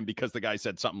this weekend because the guy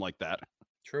said something like that.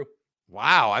 True.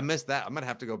 Wow, I missed that. I'm going to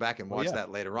have to go back and watch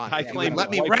that later on.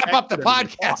 Let me white wrap up the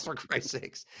accident podcast, for Christ's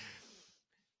sakes.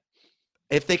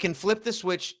 If they can flip the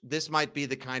switch, this might be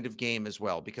the kind of game as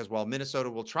well, because while Minnesota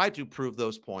will try to prove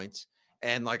those points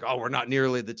and like, oh, we're not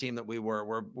nearly the team that we were.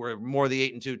 We're more the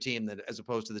 8-2 team that, as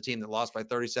opposed to the team that lost by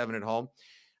 37 at home.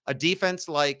 A defense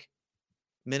like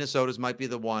Minnesota's might be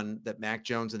the one that Mac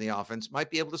Jones and the offense might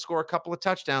be able to score a couple of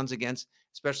touchdowns against,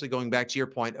 especially going back to your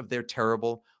point of their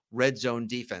terrible red zone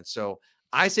defense. So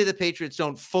I say the Patriots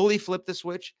don't fully flip the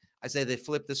switch. I say they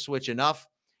flip the switch enough.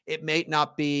 It may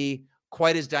not be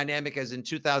quite as dynamic as in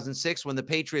 2006 when the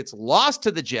Patriots lost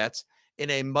to the Jets in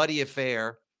a muddy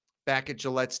affair back at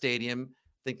Gillette Stadium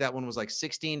think that one was like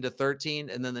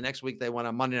 16-13. And then the next week they went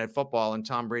on Monday Night Football and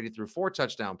Tom Brady threw 4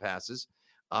 touchdown passes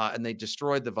and they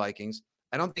destroyed the Vikings.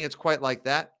 I don't think it's quite like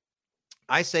that.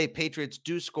 I say Patriots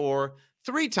do score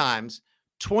 3 times,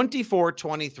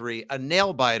 24-23, a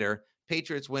nail biter.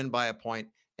 Patriots win by a point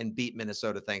and beat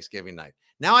Minnesota Thanksgiving night.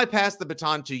 Now I pass the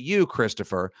baton to you,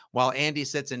 Christopher, while Andy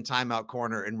sits in timeout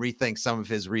corner and rethinks some of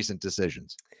his recent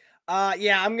decisions.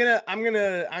 Yeah, I'm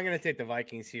gonna take the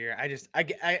Vikings here. I just don't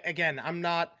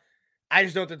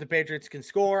think the Patriots can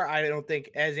score. I don't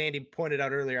think, as Andy pointed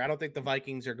out earlier, I don't think the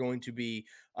Vikings are going to be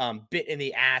bit in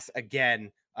the ass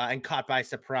again and caught by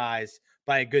surprise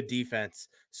by a good defense.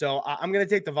 So I'm going to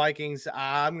take the Vikings.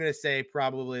 I'm going to say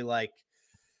probably like,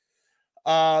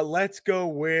 let's go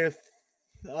with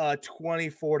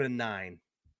 24-9.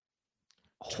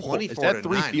 24 is that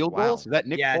 3 field goals? Is that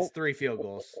Nick? Yeah, it's 3 field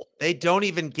goals. They don't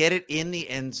even get it in the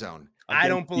end zone. I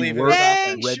don't believe the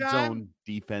it. Red zone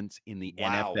defense in the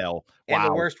NFL. And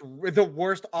the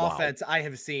worst offense I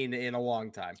have seen in a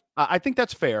long time. I think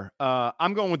that's fair.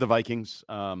 I'm going with the Vikings.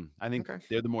 I think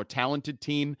they're the more talented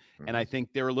team, and I think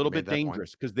they're a little bit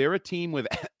dangerous because they're a team with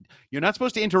 – you're not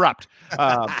supposed to interrupt.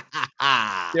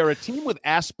 They're a team with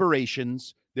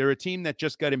aspirations. They're a team that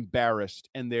just got embarrassed,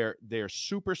 and their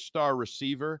superstar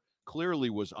receiver clearly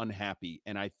was unhappy,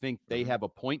 and I think they have a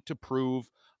point to prove.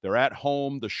 They're at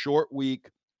home, the short week.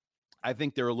 I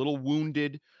think they're a little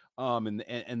wounded,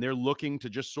 and they're looking to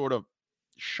just sort of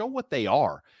show what they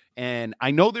are. And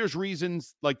I know there's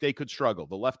reasons like they could struggle.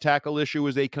 The left tackle issue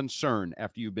is a concern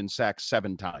after you've been sacked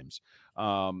 7 times.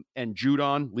 And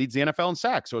Judon leads the NFL in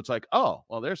sacks. So it's like, oh,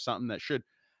 well, there's something that should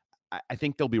 – I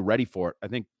think they'll be ready for it. I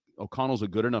think O'Connell's a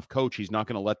good enough coach. He's not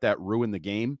going to let that ruin the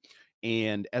game.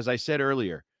 And as I said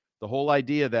earlier, the whole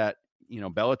idea that,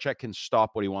 Belichick can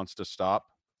stop what he wants to stop.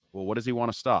 Well, what does he want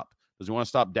to stop? Does he want to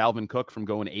stop Dalvin Cook from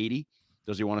going 80?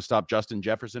 Does he want to stop Justin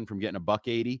Jefferson from getting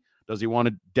 $180? Does he want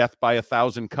a death by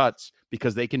 1,000 cuts?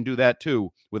 Because they can do that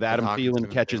too. With Adam Thielen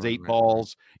catches 8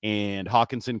 balls and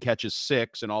Hawkinson catches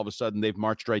 6, and all of a sudden they've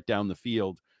marched right down the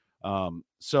field.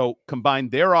 So combine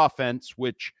their offense,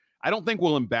 which I don't think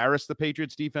will embarrass the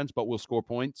Patriots defense, but will score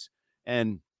points.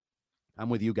 And I'm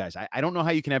with you guys. I don't know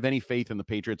how you can have any faith in the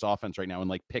Patriots offense right now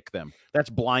and pick them. That's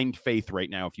blind faith right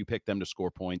now if you pick them to score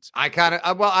points.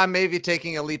 I'm maybe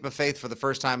taking a leap of faith for the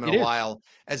first time in a while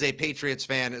as a Patriots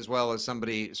fan, as well as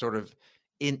somebody sort of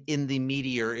in the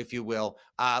meteor, if you will.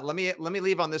 Let me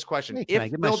leave on this question. Hey,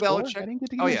 if Bill Belichick,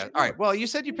 all right. Well, you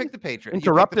said you picked the Patriots.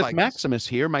 Interruptus Maximus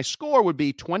here. My score would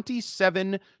be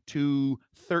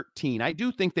 27-13. I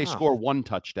do think they score 1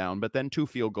 touchdown, but then 2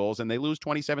 field goals, and they lose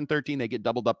 27-13. They get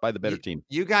doubled up by the better team.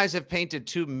 You guys have painted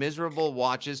 2 miserable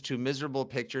watches, 2 miserable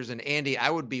pictures, and Andy, I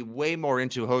would be way more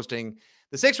into hosting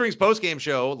the Six Rings postgame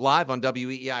show live on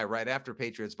WEEI right after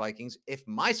Patriots Vikings if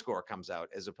my score comes out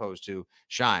as opposed to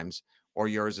Shimes. Or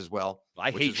yours as well.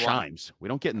 I hate Shimes. We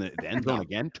don't get in the end zone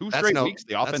again. 2 straight weeks.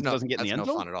 The offense doesn't get in the end zone.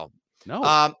 That's no fun at all. No.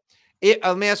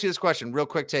 Let me ask you this question. Real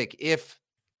quick take.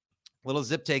 Little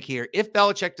zip take here. If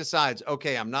Belichick decides,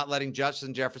 okay, I'm not letting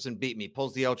Justin Jefferson beat me,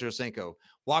 pulls the Ocho Cinco,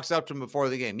 walks up to him before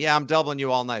the game. Yeah, I'm doubling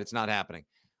you all night. It's not happening.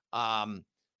 The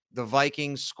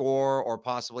Vikings score or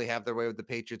possibly have their way with the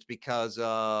Patriots because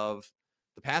of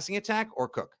the passing attack or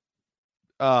Cook?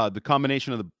 The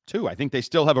combination of the 2. I think they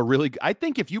still have I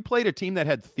think if you played a team that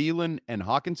had Thielen and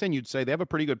Hawkinson, you'd say they have a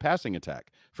pretty good passing attack.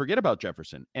 Forget about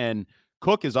Jefferson. And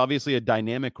Cook is obviously a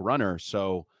dynamic runner,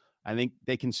 so I think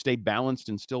they can stay balanced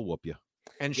and still whoop you.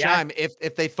 And Shime,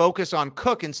 if they focus on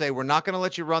Cook and say, we're not going to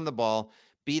let you run the ball,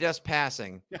 beat us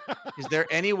passing, is there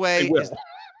any way?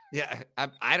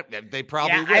 They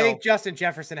probably will. I think Justin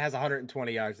Jefferson has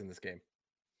 120 yards in this game.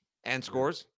 And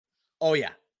scores? Oh, yeah.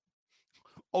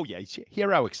 Oh, yeah.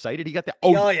 Hear how excited he got that?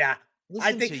 Oh, yeah.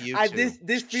 Listen to you two.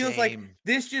 This feels like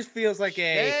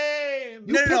Shame.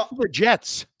 No. The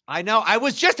Jets. I know. I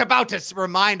was just about to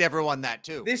remind everyone that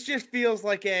too. This just feels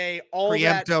like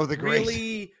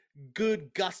really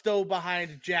good gusto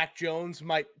behind Jack Jones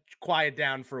might quiet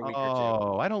down for a week or 2.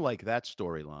 Oh, I don't like that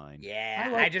storyline.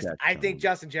 Yeah, I think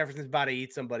Justin Jefferson's about to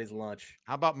eat somebody's lunch.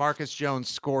 How about Marcus Jones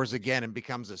scores again and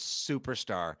becomes a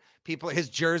superstar? His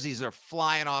jerseys are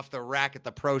flying off the rack at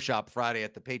the Pro Shop Friday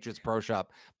at the Patriots Pro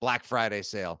Shop Black Friday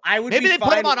sale. Maybe they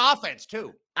put him on offense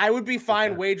too. I would be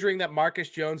fine wagering that Marcus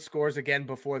Jones scores again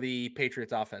before the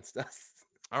Patriots offense does.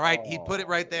 All right, he put it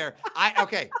right there.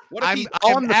 What if he's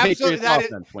on the Patriots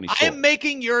offense when he I am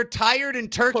making your tired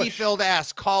and turkey-filled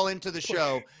ass call into the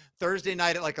show Thursday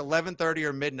night at like 11:30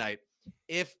 or midnight.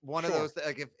 if one of those,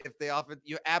 like if they offer,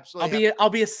 you absolutely. I'll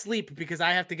be asleep because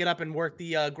I have to get up and work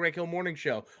the Greg Hill Morning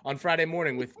Show on Friday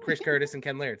morning with Chris Curtis and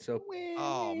Ken Laird. So,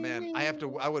 oh man,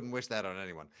 I wouldn't wish that on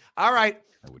anyone. All right.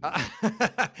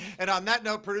 And on that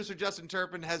note, producer Justin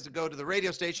Turpin has to go to the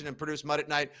radio station and produce Mud at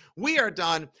Night. We are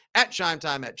done at Chime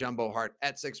Time, at Jumbo Hart,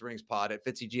 at Six Rings Pod, at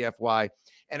Fitzy GFY.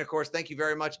 And of course, thank you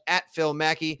very much at Phil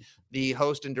Mackey, the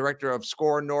host and director of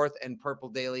Score North and Purple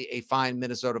Daily, a fine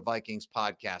Minnesota Vikings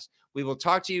podcast. We will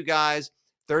talk to you guys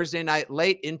Thursday night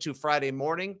late into Friday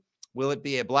morning. Will it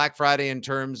be a Black Friday in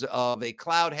terms of a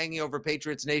cloud hanging over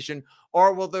Patriots Nation,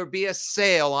 or will there be a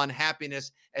sale on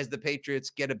happiness as the Patriots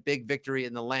get a big victory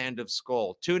in the land of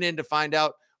Skull? Tune in to find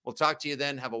out. We'll talk to you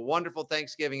then. Have a wonderful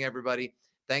Thanksgiving, everybody.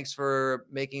 Thanks for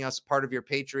making us part of your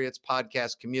Patriots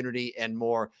podcast community and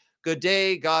more. Good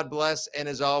day, God bless, and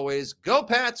as always, go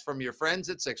Pats from your friends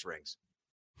at Six Rings.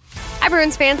 Hi,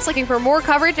 Bruins fans. Looking for more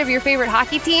coverage of your favorite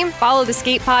hockey team? Follow the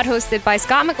Skate Pod hosted by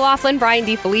Scott McLaughlin, Brian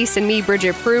DeFelice, and me,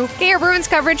 Bridget Prue. Get your Bruins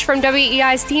coverage from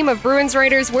WEI's team of Bruins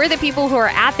writers. We're the people who are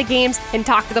at the games and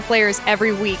talk to the players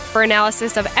every week. For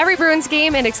analysis of every Bruins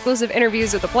game and exclusive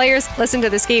interviews with the players, listen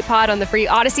to the Skate Pod on the free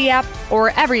Odyssey app or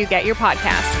wherever you get your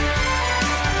podcasts.